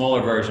Rock, a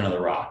smaller version of The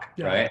Rock,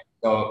 Yeah. right?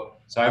 So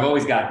I've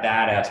always got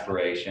that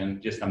aspiration.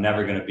 Just I'm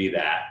never going to be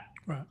that.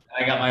 Right.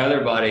 I got my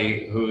other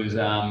buddy who's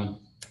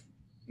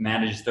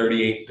managed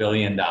 $38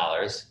 billion.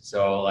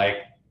 So like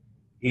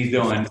he's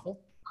doing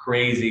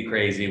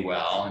crazy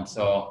well, and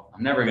so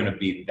I'm never going to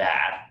be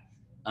that.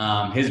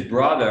 His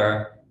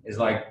brother is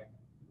like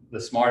the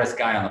smartest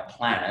guy on the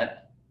planet.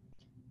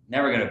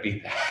 Never going to be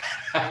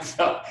that.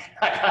 So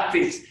I got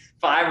these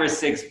 5 or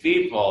 6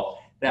 people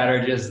that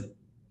are just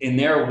in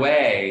their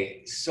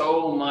way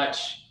so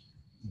much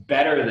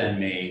better than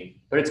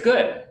me, but it's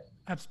good.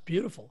 That's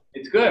beautiful.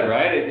 It's good,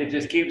 right? It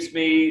just keeps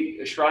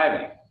me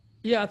striving.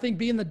 Yeah, I think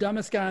being the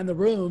dumbest guy in the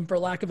room, for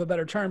lack of a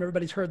better term,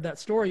 everybody's heard that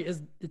story,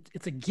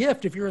 it's a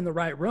gift if you're in the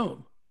right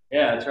room.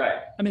 Yeah, that's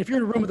right. I mean, if you're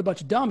in a room with a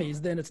bunch of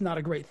dummies, then it's not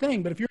a great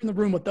thing. But if you're in the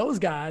room with those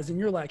guys and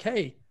you're like,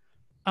 hey,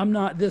 I'm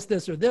not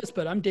this, or this,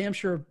 but I'm damn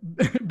sure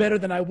better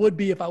than I would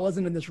be if I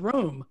wasn't in this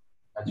room.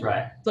 That's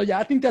right. So yeah,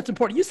 I think that's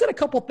important. You said a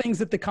couple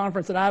things at the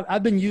conference that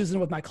I've been using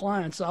with my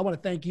clients. So I want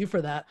to thank you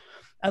for that.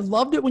 I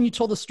loved it when you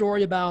told the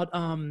story about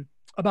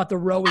the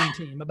rowing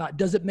team, about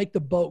does it make the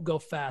boat go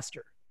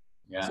faster?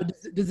 Yeah. So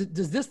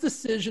does this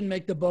decision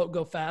make the boat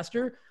go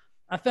faster?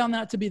 I found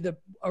that to be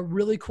a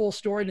really cool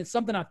story. And it's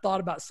something I've thought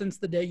about since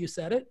the day you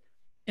said it.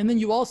 And then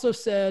you also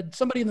said,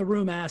 somebody in the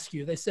room asked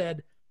you, they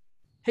said,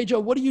 hey,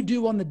 Joe, what do you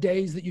do on the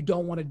days that you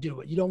don't want to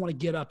do it? You don't want to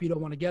get up. You don't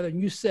want to gather. And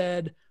you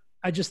said,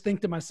 I just think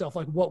to myself,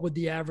 like, what would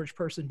the average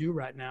person do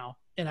right now?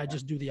 And I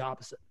just do the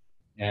opposite.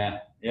 Yeah.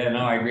 No,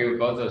 I agree with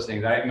both those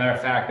things. Matter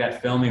of fact,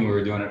 that filming we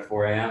were doing at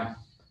 4 a.m.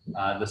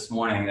 This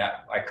morning,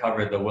 that I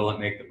covered the will it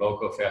make the boat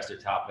go faster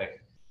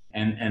topic.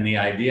 And the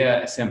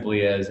idea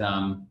simply is,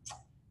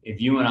 if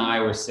you and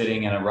I were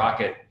sitting in a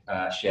rocket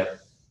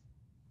ship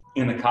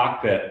in the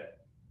cockpit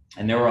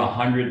and there were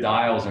 100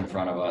 dials in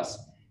front of us,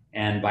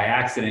 and by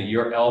accident,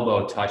 your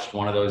elbow touched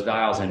one of those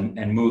dials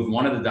and moved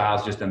one of the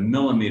dials just a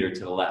millimeter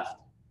to the left.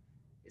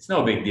 It's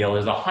no big deal.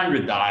 There's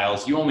 100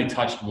 dials. You only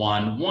touched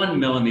one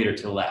millimeter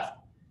to the left,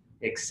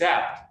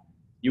 except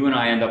you and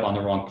I end up on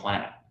the wrong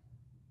planet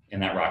in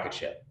that rocket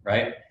ship,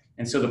 right?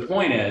 And so the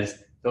point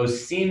is,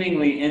 those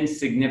seemingly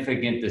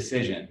insignificant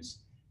decisions,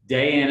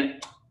 day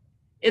in,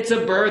 it's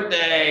a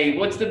birthday,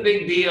 what's the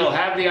big deal?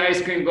 Have the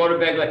ice cream, go to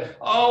bed, like,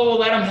 oh, well,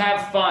 let them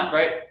have fun,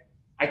 right?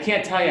 I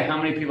can't tell you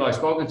how many people I've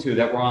spoken to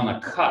that were on the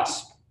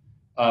cusp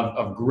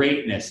of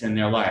greatness in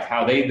their life,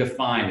 how they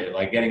defined it,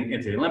 like getting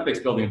into the Olympics,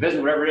 building a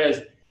business, whatever it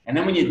is. And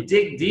then when you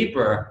dig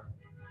deeper,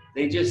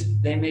 they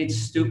made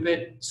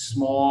stupid,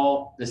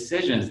 small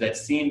decisions that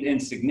seemed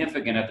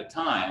insignificant at the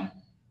time,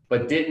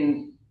 but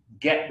didn't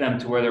get them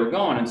to where they were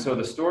going. And so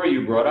the story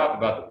you brought up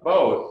about the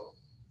boat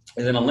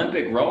is an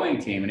Olympic rowing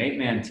team, an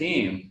 8-man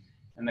team.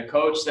 And the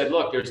coach said,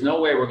 look, there's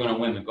no way we're going to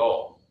win the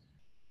gold,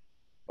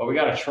 but we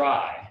got to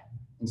try.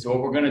 And so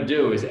what we're going to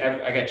do is,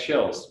 I get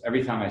chills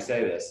every time I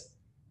say this.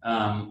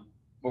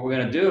 What we're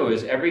going to do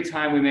is every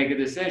time we make a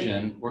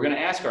decision, we're going to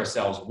ask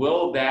ourselves,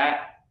 will the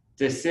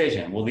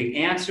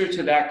answer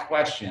to that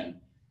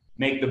question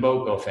make the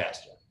boat go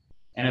faster?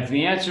 And if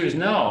the answer is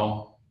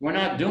no, we're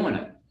not doing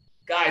it.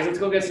 Guys, let's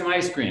go get some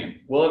ice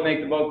cream. Will it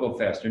make the boat go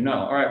faster? No.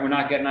 All right, we're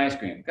not getting ice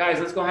cream. Guys,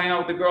 let's go hang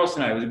out with the girls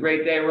tonight. It was a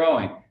great day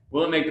rowing.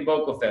 Will it make the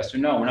boat go faster?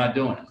 No, we're not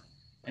doing it.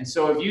 And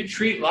so if you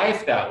treat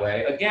life that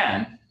way,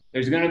 again,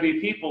 there's going to be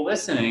people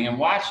listening and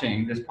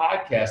watching this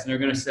podcast, and they're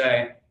going to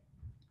say,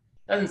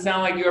 doesn't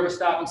sound like you ever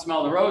stop and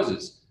smell the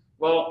roses.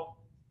 Well,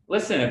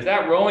 listen, if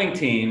that rowing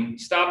team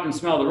stopped and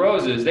smelled the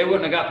roses, they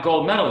wouldn't have got the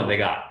gold medal that they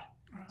got.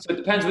 So it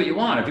depends what you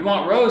want. If you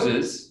want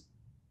roses,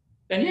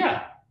 then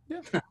yeah.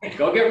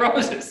 Go get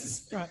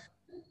roses. Right.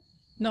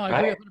 No,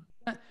 I agree.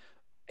 Right?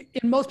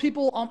 And most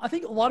people, I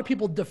think a lot of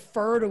people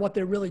defer to what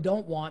they really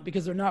don't want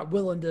because they're not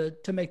willing to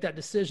make that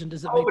decision.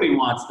 Nobody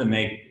wants the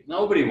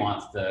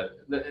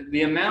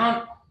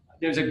amount,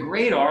 there's a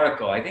great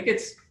article. I think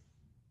it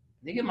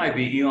might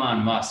be Elon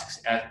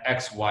Musk's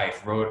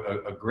ex-wife wrote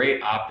a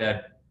great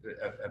op-ed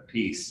a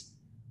piece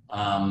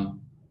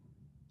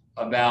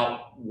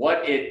about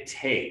what it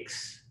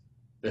takes,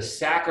 the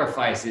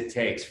sacrifice it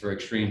takes for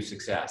extreme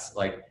success.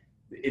 Like,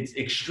 it's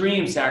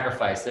extreme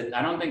sacrifice that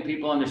I don't think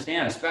people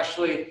understand,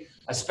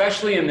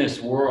 especially in this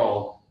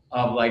world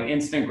of like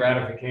instant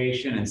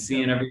gratification and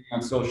seeing everything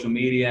on social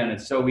media, and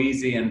it's so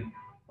easy, and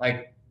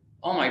like,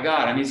 oh my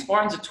God, I mean,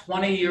 Spartan's a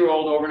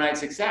 20-year-old overnight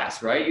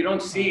success, right? You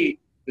don't see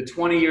the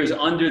 20 years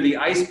under the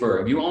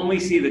iceberg. You only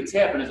see the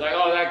tip, and it's like,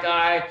 oh, that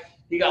guy,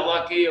 he got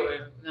lucky.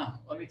 No,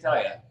 let me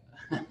tell you,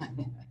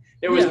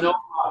 there was no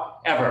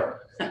luck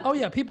ever. Oh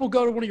yeah, people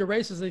go to one of your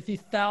races, they see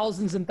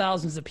thousands and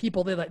thousands of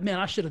people. They're like, man,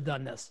 I should have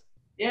done this.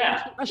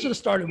 Yeah. I should have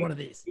started one of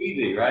these.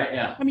 Easy, right?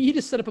 Yeah. I mean, he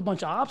just set up a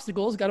bunch of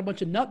obstacles, got a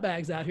bunch of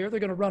nutbags out here. They're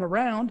going to run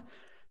around.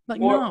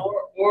 Like,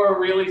 or a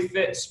really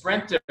fit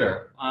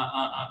sprinter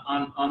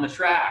on the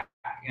track.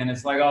 And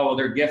it's like, oh, well,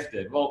 they're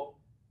gifted. Well,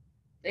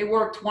 they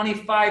worked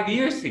 25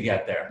 years to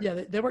get there.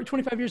 Yeah, they worked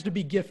 25 years to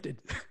be gifted.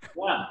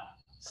 Yeah.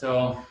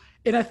 So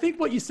And I think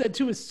what you said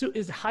too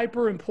is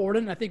hyper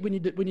important. I think we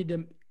need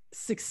to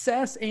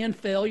success and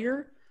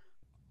failure.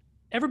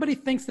 Everybody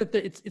thinks that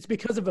it's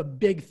because of a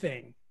big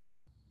thing,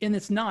 and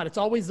it's not. It's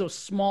always those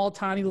small,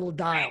 tiny little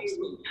dials.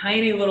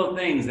 Tiny little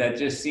things that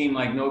just seem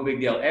like no big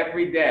deal.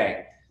 Every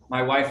day,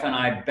 my wife and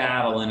I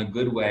battle in a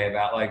good way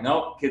about like,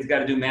 nope, kids got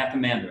to do math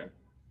and Mandarin.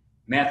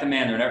 Math and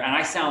Mandarin. And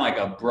I sound like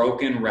a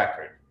broken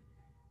record.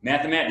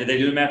 Math and Mandarin. Did they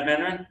do the math and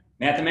Mandarin?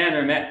 Math and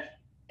Mandarin.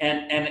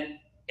 And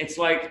it's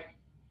like,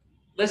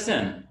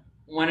 listen,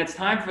 when it's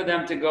time for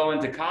them to go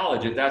into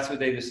college, if that's what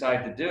they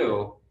decide to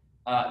do,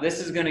 this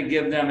is going to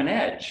give them an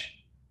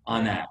edge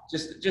on that.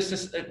 Just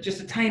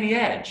a tiny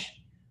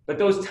edge. But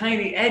those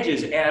tiny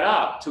edges add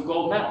up to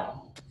gold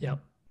medal. Yep.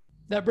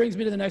 That brings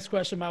me to the next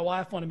question my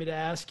wife wanted me to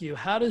ask you.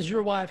 How does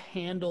your wife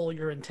handle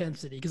your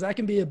intensity? Because I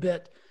can be a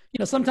bit,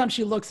 sometimes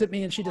she looks at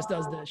me and she just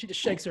does this. She just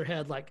shakes her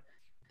head like,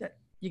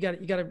 you got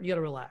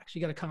to relax. You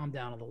got to calm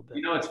down a little bit.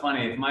 It's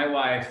funny. If my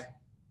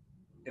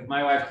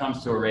wife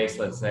comes to a race,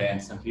 let's say,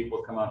 and some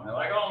people come up and they're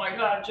like, "Oh my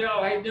God, Joe,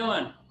 how you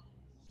doing?"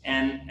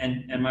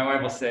 And my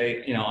wife will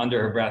say, under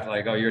her breath,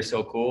 like, "Oh, you're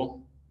so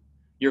cool.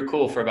 You're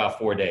cool for about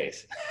 4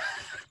 days."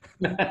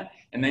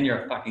 And then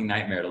you're a fucking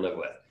nightmare to live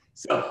with.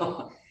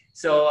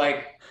 So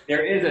like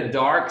there is a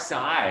dark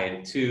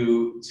side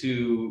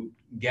to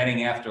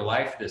getting after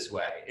life this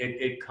way.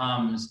 It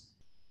comes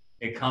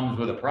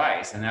with a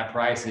price, and that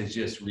price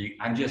is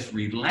I'm just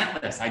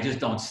relentless. I just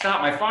don't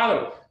stop. My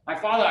father,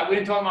 we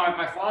didn't talk about it.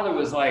 My father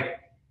was like,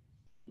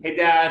 "Hey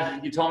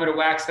Dad, you told me to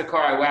wax the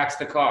car. I waxed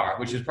the car,"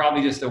 which is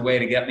probably just a way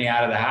to get me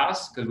out of the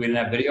house because we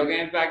didn't have video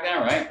games back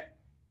then, right?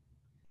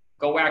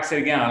 Go wax it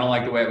again. I don't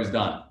like the way it was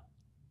done.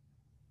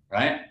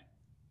 Right?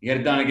 You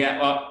get it done again.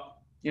 Well,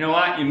 you know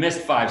what? You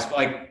missed 5.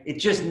 Like it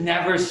just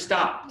never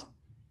stopped.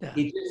 Yeah.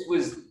 He just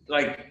was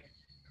like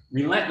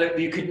relentless.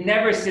 You could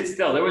never sit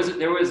still. There was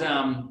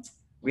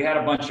we had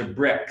a bunch of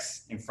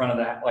bricks in front of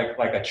that,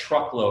 like a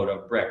truckload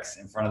of bricks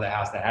in front of the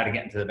house that had to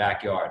get into the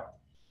backyard.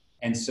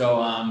 And so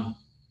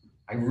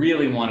I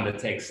really wanted to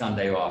take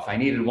Sunday off. I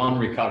needed one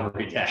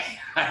recovery day.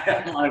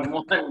 I wanted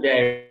one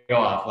day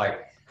off.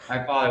 Like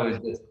my father was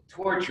just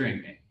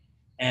torturing me.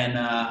 And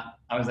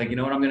I was like, you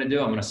know what I'm going to do?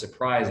 I'm going to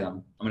surprise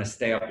him. I'm going to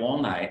stay up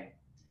all night.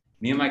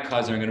 Me and my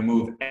cousin are going to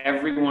move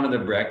every one of the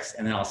bricks,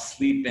 and then I'll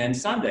sleep in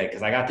Sunday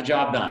because I got the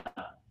job done.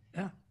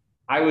 Yeah.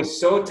 I was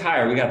so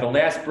tired. We got the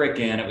last brick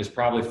in. It was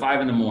probably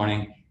 5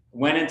 a.m.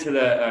 Went into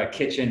the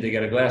kitchen to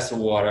get a glass of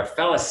water,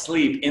 fell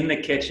asleep in the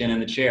kitchen in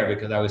the chair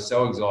because I was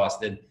so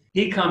exhausted.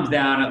 He comes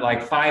down at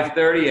like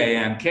 5:30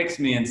 a.m., kicks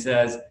me and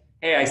says,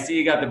 "Hey, I see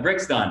you got the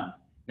bricks done.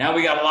 Now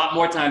we got a lot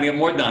more time to get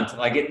more done."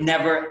 Like it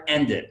never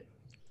ended.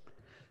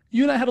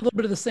 You and I had a little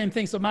bit of the same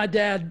thing. So my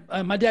dad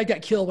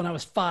got killed when I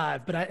was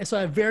 5, so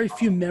I have very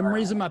few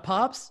memories of my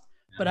pops.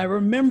 But I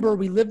remember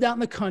we lived out in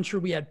the country.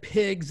 We had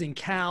pigs and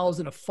cows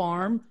and a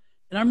farm.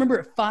 And I remember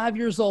at 5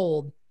 years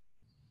old,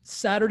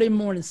 Saturday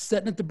morning,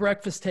 sitting at the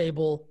breakfast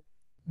table,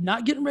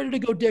 not getting ready to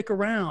go dick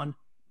around.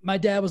 My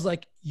dad was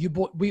like,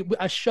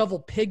 I shovel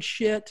pig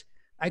shit.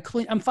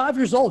 I'm 5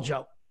 years old,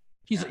 Joe.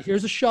 He's like,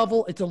 here's a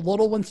shovel. It's a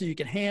little one so you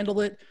can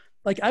handle it.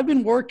 Like I've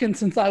been working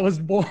since I was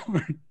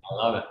born. I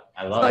love it.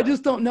 I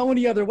just don't know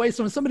any other way.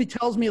 So when somebody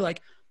tells me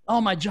like,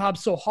 "Oh, my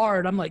job's so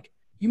hard," I'm like,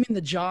 "You mean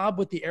the job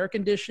with the air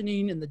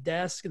conditioning and the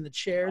desk and the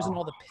chairs and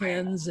all the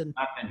pins and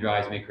nothing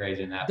drives me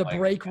crazy in that the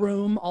break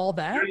room, all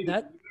that?"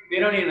 They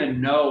don't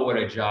even know what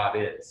a job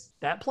is.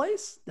 That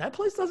place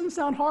doesn't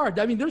sound hard.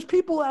 I mean, there's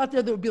people out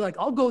there that would be like,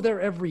 "I'll go there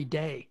every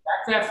day."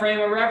 That's that frame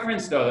of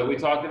reference though that we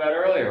talked about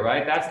earlier,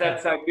 right? That's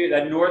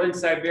that northern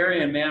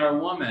Siberian man or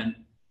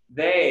woman.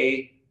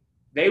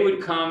 They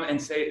would come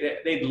and say,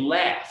 they'd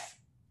laugh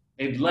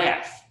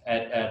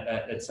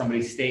at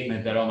somebody's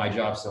statement that, "Oh, my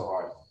job's so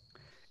hard."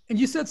 And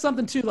you said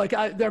something too, like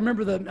I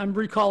remember I'm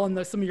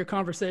recalling some of your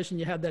conversation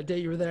you had that day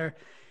you were there.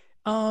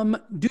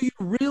 Do you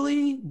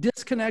really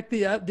disconnect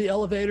the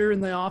elevator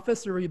in the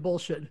office, or are you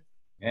bullshit?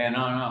 Yeah,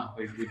 no,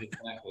 we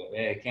disconnect it.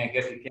 Hey, can't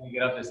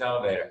get up this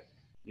elevator.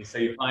 So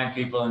you find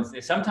people, and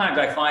sometimes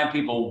I find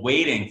people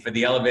waiting for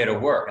the elevator to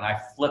work, and I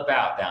flip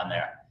out down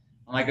there.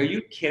 I'm like, "Are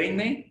you kidding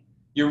me?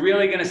 You're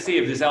really going to see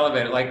if this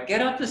elevator, like,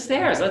 get up the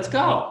stairs, let's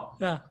go."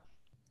 Yeah.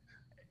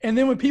 And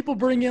then when people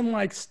bring in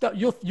like stuff,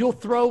 you'll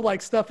throw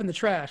like stuff in the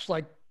trash,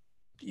 like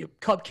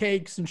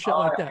cupcakes and shit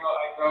like that.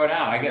 I throw it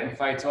out. I get in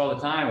fights all the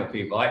time with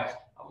people.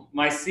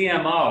 My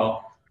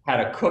CMO had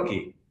a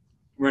cookie.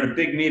 We're in a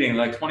big meeting,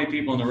 like 20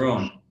 people in the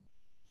room.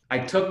 I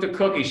took the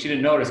cookie, she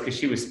didn't notice because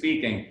she was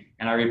speaking,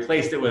 and I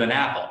replaced it with an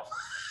apple.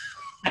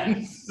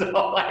 And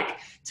so like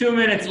 2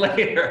 minutes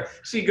later,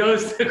 she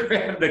goes to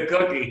grab the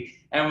cookie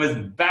and was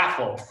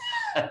baffled.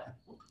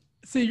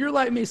 See, you're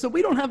like me. So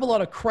we don't have a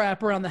lot of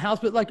crap around the house,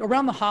 but like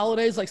around the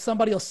holidays, like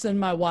somebody will send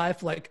my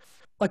wife like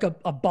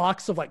a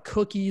box of like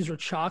cookies or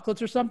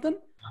chocolates or something.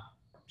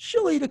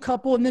 She'll eat a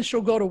couple and then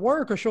she'll go to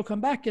work or she'll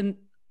come back and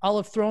I'll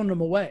have thrown them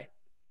away.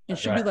 And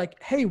she'll be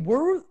like, "Hey,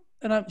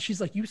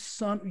 she's like, you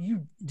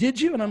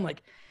did you?" And I'm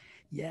like,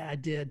 "Yeah, I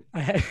did.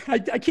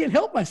 I can't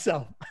help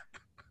myself."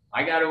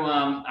 I got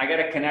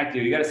to connect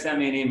you. You got to send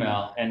me an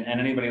email, and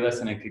anybody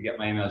listening could get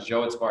my email. It's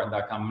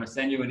joe@spartan.com. I'm going to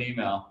send you an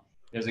email.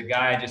 There's a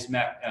guy I just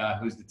met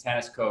who's the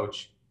tennis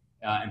coach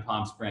in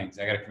Palm Springs.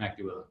 I got to connect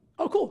you with him.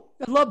 Oh, cool.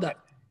 I love that.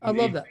 I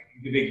love that.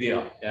 It's a big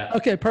deal. Yeah.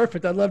 Okay,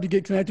 perfect. I'd love to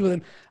get connected with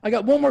him. I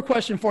got one more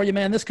question for you,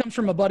 man. This comes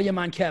from a buddy of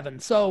mine, Kevin.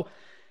 So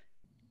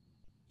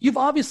you've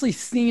obviously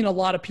seen a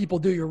lot of people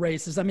do your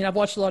races. I mean, I've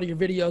watched a lot of your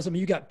videos. I mean,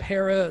 you got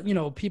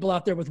people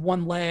out there with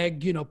one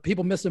leg,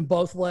 people missing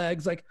both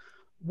legs. Like,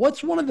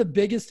 what's one of the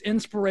biggest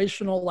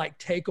inspirational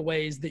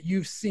takeaways that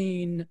you've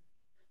seen,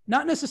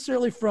 not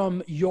necessarily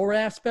from your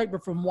aspect,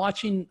 but from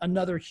watching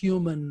another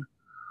human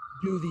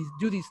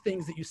do these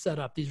things that you set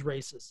up, these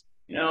races?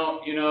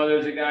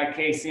 There's a guy,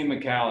 Casey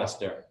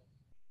McAllister.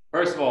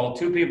 First of all,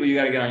 two people you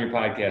got to get on your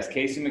podcast,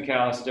 Casey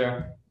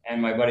McAllister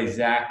and my buddy,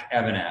 Zach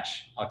Evanash.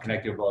 I'll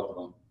connect you with both of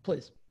them.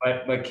 Please.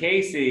 But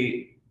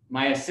Casey,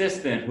 my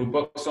assistant who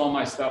books all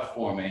my stuff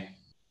for me,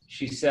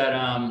 she said,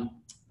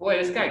 boy,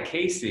 this guy,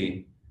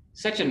 Casey,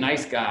 such a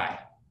nice guy.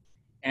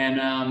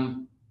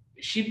 And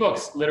she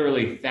books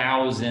literally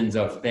thousands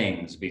of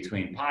things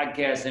between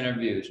podcast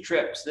interviews,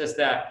 trips, this,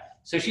 that.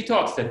 So she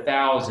talks to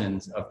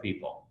thousands of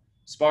people,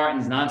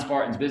 Spartans,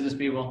 non-Spartans, business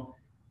people.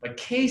 But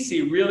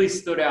Casey really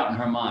stood out in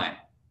her mind.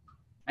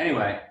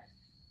 Anyway,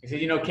 he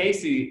said,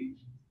 Casey,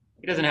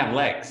 he doesn't have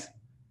legs.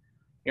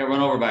 He got run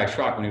over by a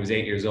truck when he was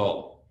 8 years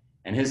old.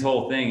 And his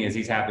whole thing is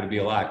he's happy to be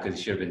alive because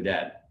he should have been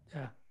dead.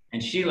 Yeah.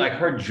 And she,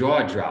 her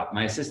jaw dropped,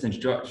 my assistant's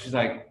jaw. She's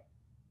like,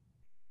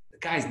 the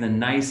guy's the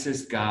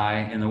nicest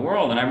guy in the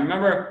world. And I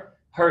remember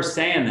her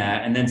saying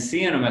that and then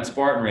seeing him at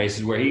Spartan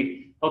races where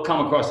he'll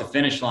come across the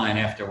finish line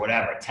after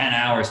 10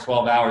 hours,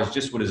 12 hours,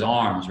 just with his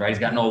arms, right? He's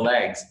got no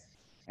legs.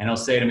 And he'll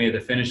say to me at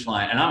the finish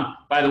line, and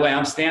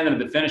I'm standing at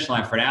the finish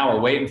line for an hour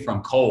waiting for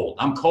him cold.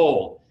 I'm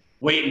cold,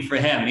 waiting for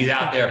him. And he's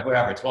out there,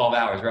 12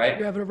 hours, right?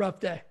 You're having a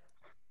rough day.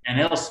 And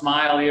he'll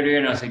smile ear to ear,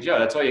 and I'll say, Joe,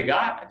 that's all you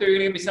got? I thought you were going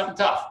to give me something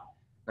tough,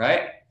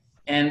 right?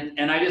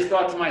 And I just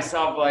thought to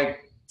myself,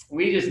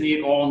 we just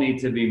all need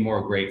to be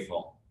more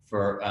grateful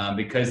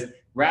because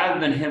rather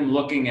than him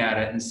looking at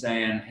it and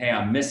saying, hey,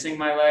 I'm missing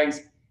my legs,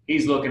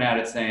 he's looking at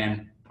it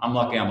saying, I'm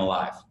lucky I'm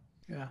alive.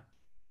 Yeah.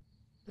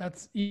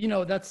 That's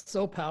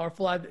so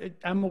powerful.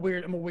 I'm a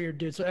weird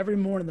dude. So every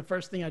morning, the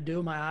first thing I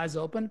do, my eyes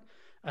open,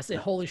 I say,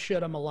 holy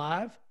shit, I'm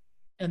alive.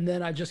 And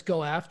then I just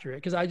go after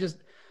it. Cause I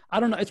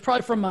don't know. It's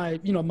probably from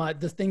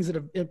the things that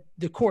have,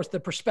 the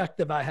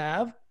perspective I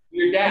have.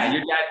 Your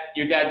dad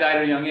died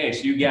at a young age.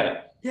 So you get it.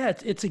 Yeah.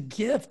 It's a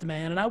gift,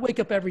 man. And I wake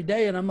up every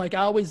day and I'm I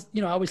always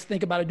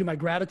think about it, do my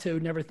gratitude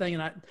and everything.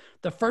 And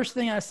the first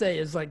thing I say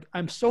is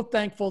I'm so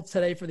thankful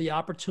today for the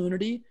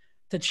opportunity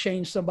to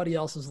change somebody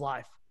else's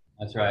life.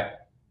 That's right.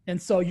 And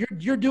so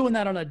you're doing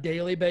that on a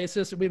daily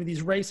basis. I mean,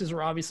 these races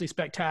are obviously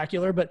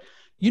spectacular, but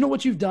you know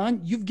what you've done?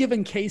 You've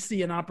given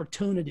Casey an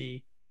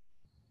opportunity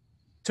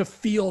to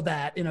feel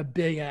that in a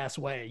big ass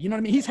way. You know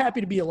what I mean? He's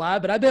happy to be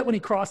alive, but I bet when he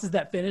crosses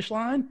that finish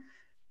line,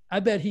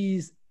 I bet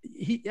he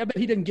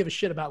didn't give a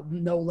shit about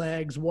no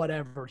legs,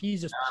 whatever.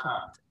 He's just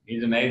pumped.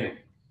 He's amazing.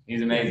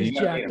 He's amazing. He's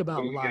jacked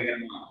about life.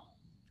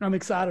 I'm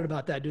excited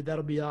about that, dude.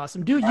 That'll be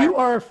awesome. Dude, you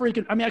are a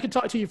freaking, I could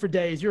talk to you for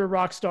days. You're a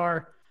rock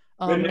star.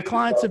 My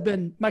clients have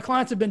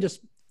been just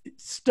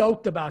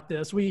stoked about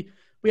this. We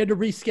had to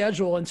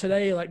reschedule, and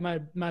today,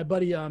 my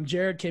buddy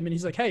Jared came in.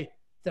 He's like, "Hey,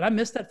 did I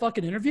miss that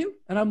fucking interview?"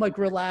 And I'm like,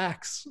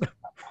 "Relax,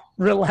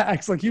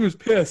 relax." He was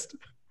pissed.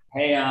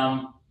 Hey,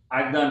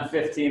 I've done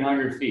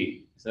 1,500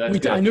 feet, so that's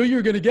good. I knew you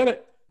were gonna get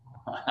it.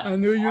 I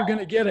knew you were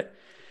gonna get it,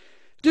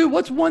 dude.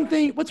 What's one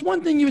thing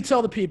you would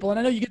tell the people? And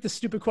I know you get this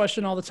stupid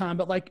question all the time,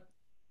 but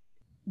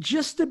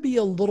just to be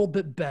a little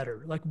bit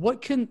better,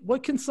 what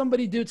can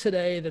somebody do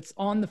today that's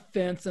on the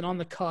fence and on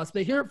the cusp?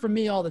 They hear it from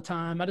me all the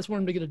time. I just want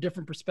them to get a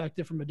different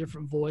perspective from a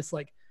different voice.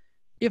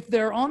 If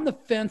they're on the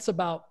fence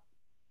about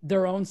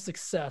their own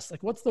success,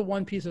 what's the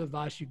one piece of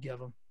advice you give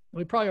them?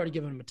 We probably already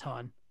given them a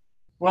ton.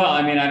 Well,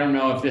 I don't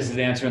know if this is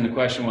answering the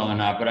question well or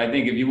not, but I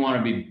think if you want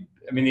to be,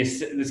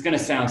 it's going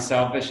to sound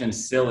selfish and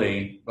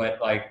silly, but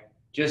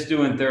just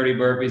doing 30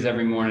 burpees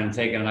every morning and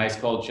taking an ice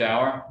cold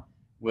shower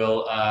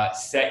will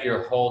set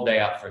your whole day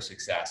up for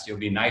success. You'll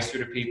be nicer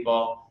to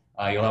people.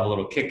 You'll have a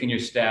little kick in your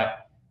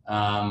step.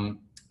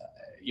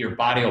 Your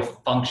body will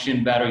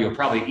function better. You'll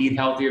probably eat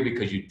healthier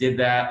because you did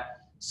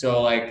that.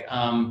 So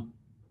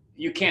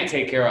you can't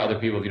take care of other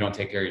people if you don't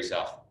take care of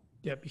yourself.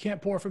 Yep. You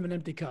can't pour from an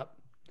empty cup.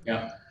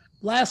 Yeah.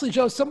 Lastly,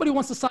 Joe, somebody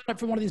wants to sign up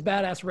for one of these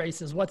badass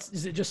races.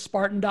 Is it just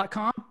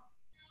Spartan.com?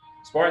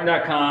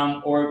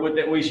 Spartan.com, or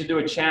we should do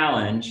a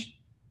challenge.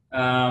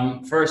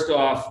 First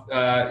off,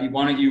 why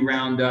don't you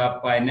round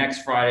up by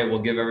next Friday? We'll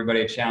give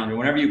everybody a challenge.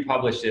 Whenever you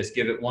publish this,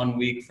 give it 1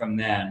 week from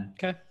then.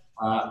 Okay.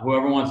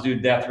 Whoever wants to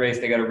do death race,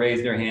 they got to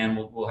raise their hand.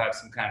 We'll have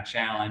some kind of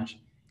challenge.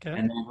 Okay.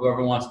 And then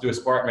whoever wants to do a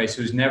Spartan race,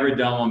 who's never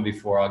done one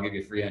before, I'll give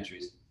you free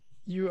entries.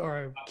 You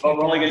are. But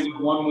we're only going to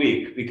do 1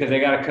 week because they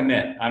got to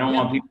commit. I don't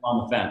want people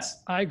on the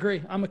fence. I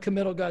agree. I'm a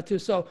committal guy too.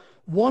 So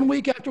 1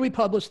 week after we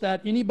publish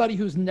that, anybody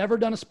who's never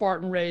done a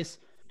Spartan race,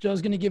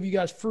 Joe's going to give you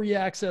guys free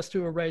access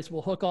to a race.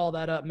 We'll hook all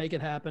that up, make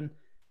it happen.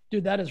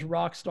 Dude, that is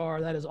rock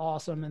star. That is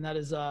awesome. And that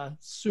is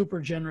super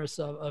generous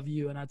of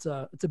you. And it's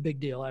a big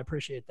deal. I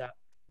appreciate that.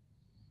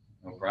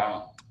 No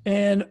problem.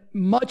 And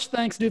much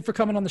thanks, dude, for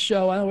coming on the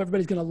show. I know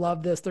everybody's going to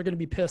love this. They're going to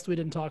be pissed we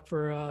didn't talk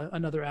for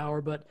another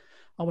hour, but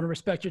I want to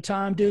respect your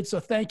time, dude. So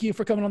thank you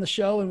for coming on the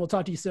show, and we'll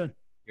talk to you soon.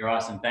 You're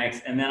awesome.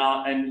 Thanks. And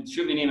then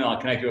shoot me an email. I'll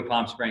connect you with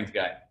Palm Springs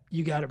guy.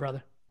 You got it,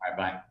 brother. All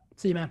right. Bye.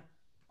 See you, man.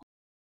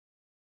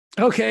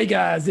 Okay,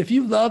 guys, if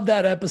you loved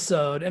that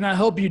episode, and I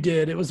hope you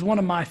did, it was one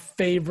of my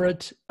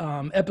favorite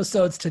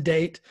episodes to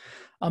date.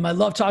 I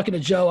love talking to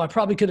Joe. I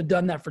probably could have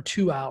done that for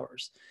 2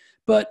 hours.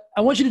 But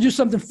I want you to do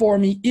something for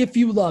me if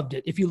you loved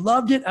it. If you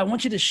loved it, I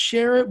want you to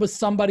share it with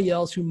somebody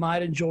else who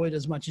might enjoy it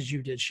as much as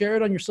you did. Share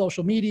it on your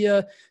social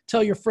media.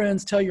 Tell your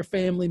friends, tell your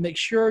family. Make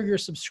sure you're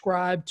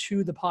subscribed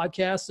to the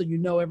podcast so you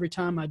know every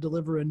time I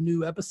deliver a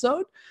new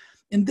episode.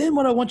 And then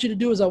what I want you to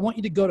do is I want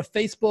you to go to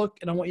Facebook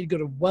and I want you to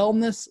go to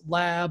Wellness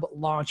Lab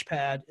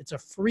Launchpad. It's a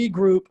free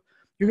group.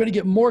 You're going to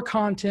get more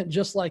content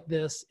just like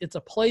this. It's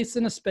a place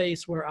and a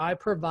space where I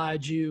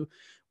provide you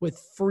with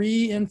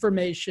free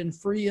information,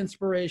 free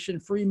inspiration,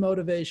 free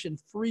motivation,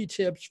 free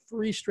tips,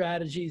 free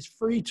strategies,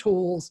 free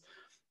tools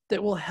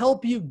that will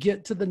help you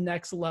get to the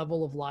next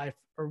level of life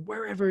or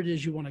wherever it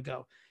is you want to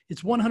go.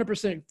 It's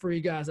 100%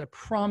 free, guys. I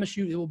promise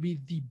you it will be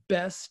the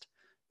best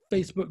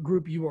Facebook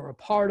group you are a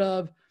part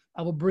of.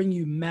 I will bring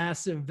you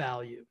massive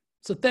value.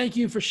 So thank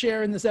you for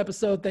sharing this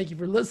episode. Thank you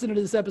for listening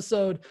to this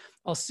episode.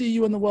 I'll see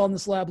you in the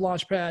Wellness Lab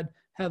Launchpad.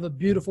 Have a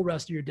beautiful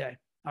rest of your day.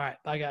 All right.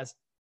 Bye, guys.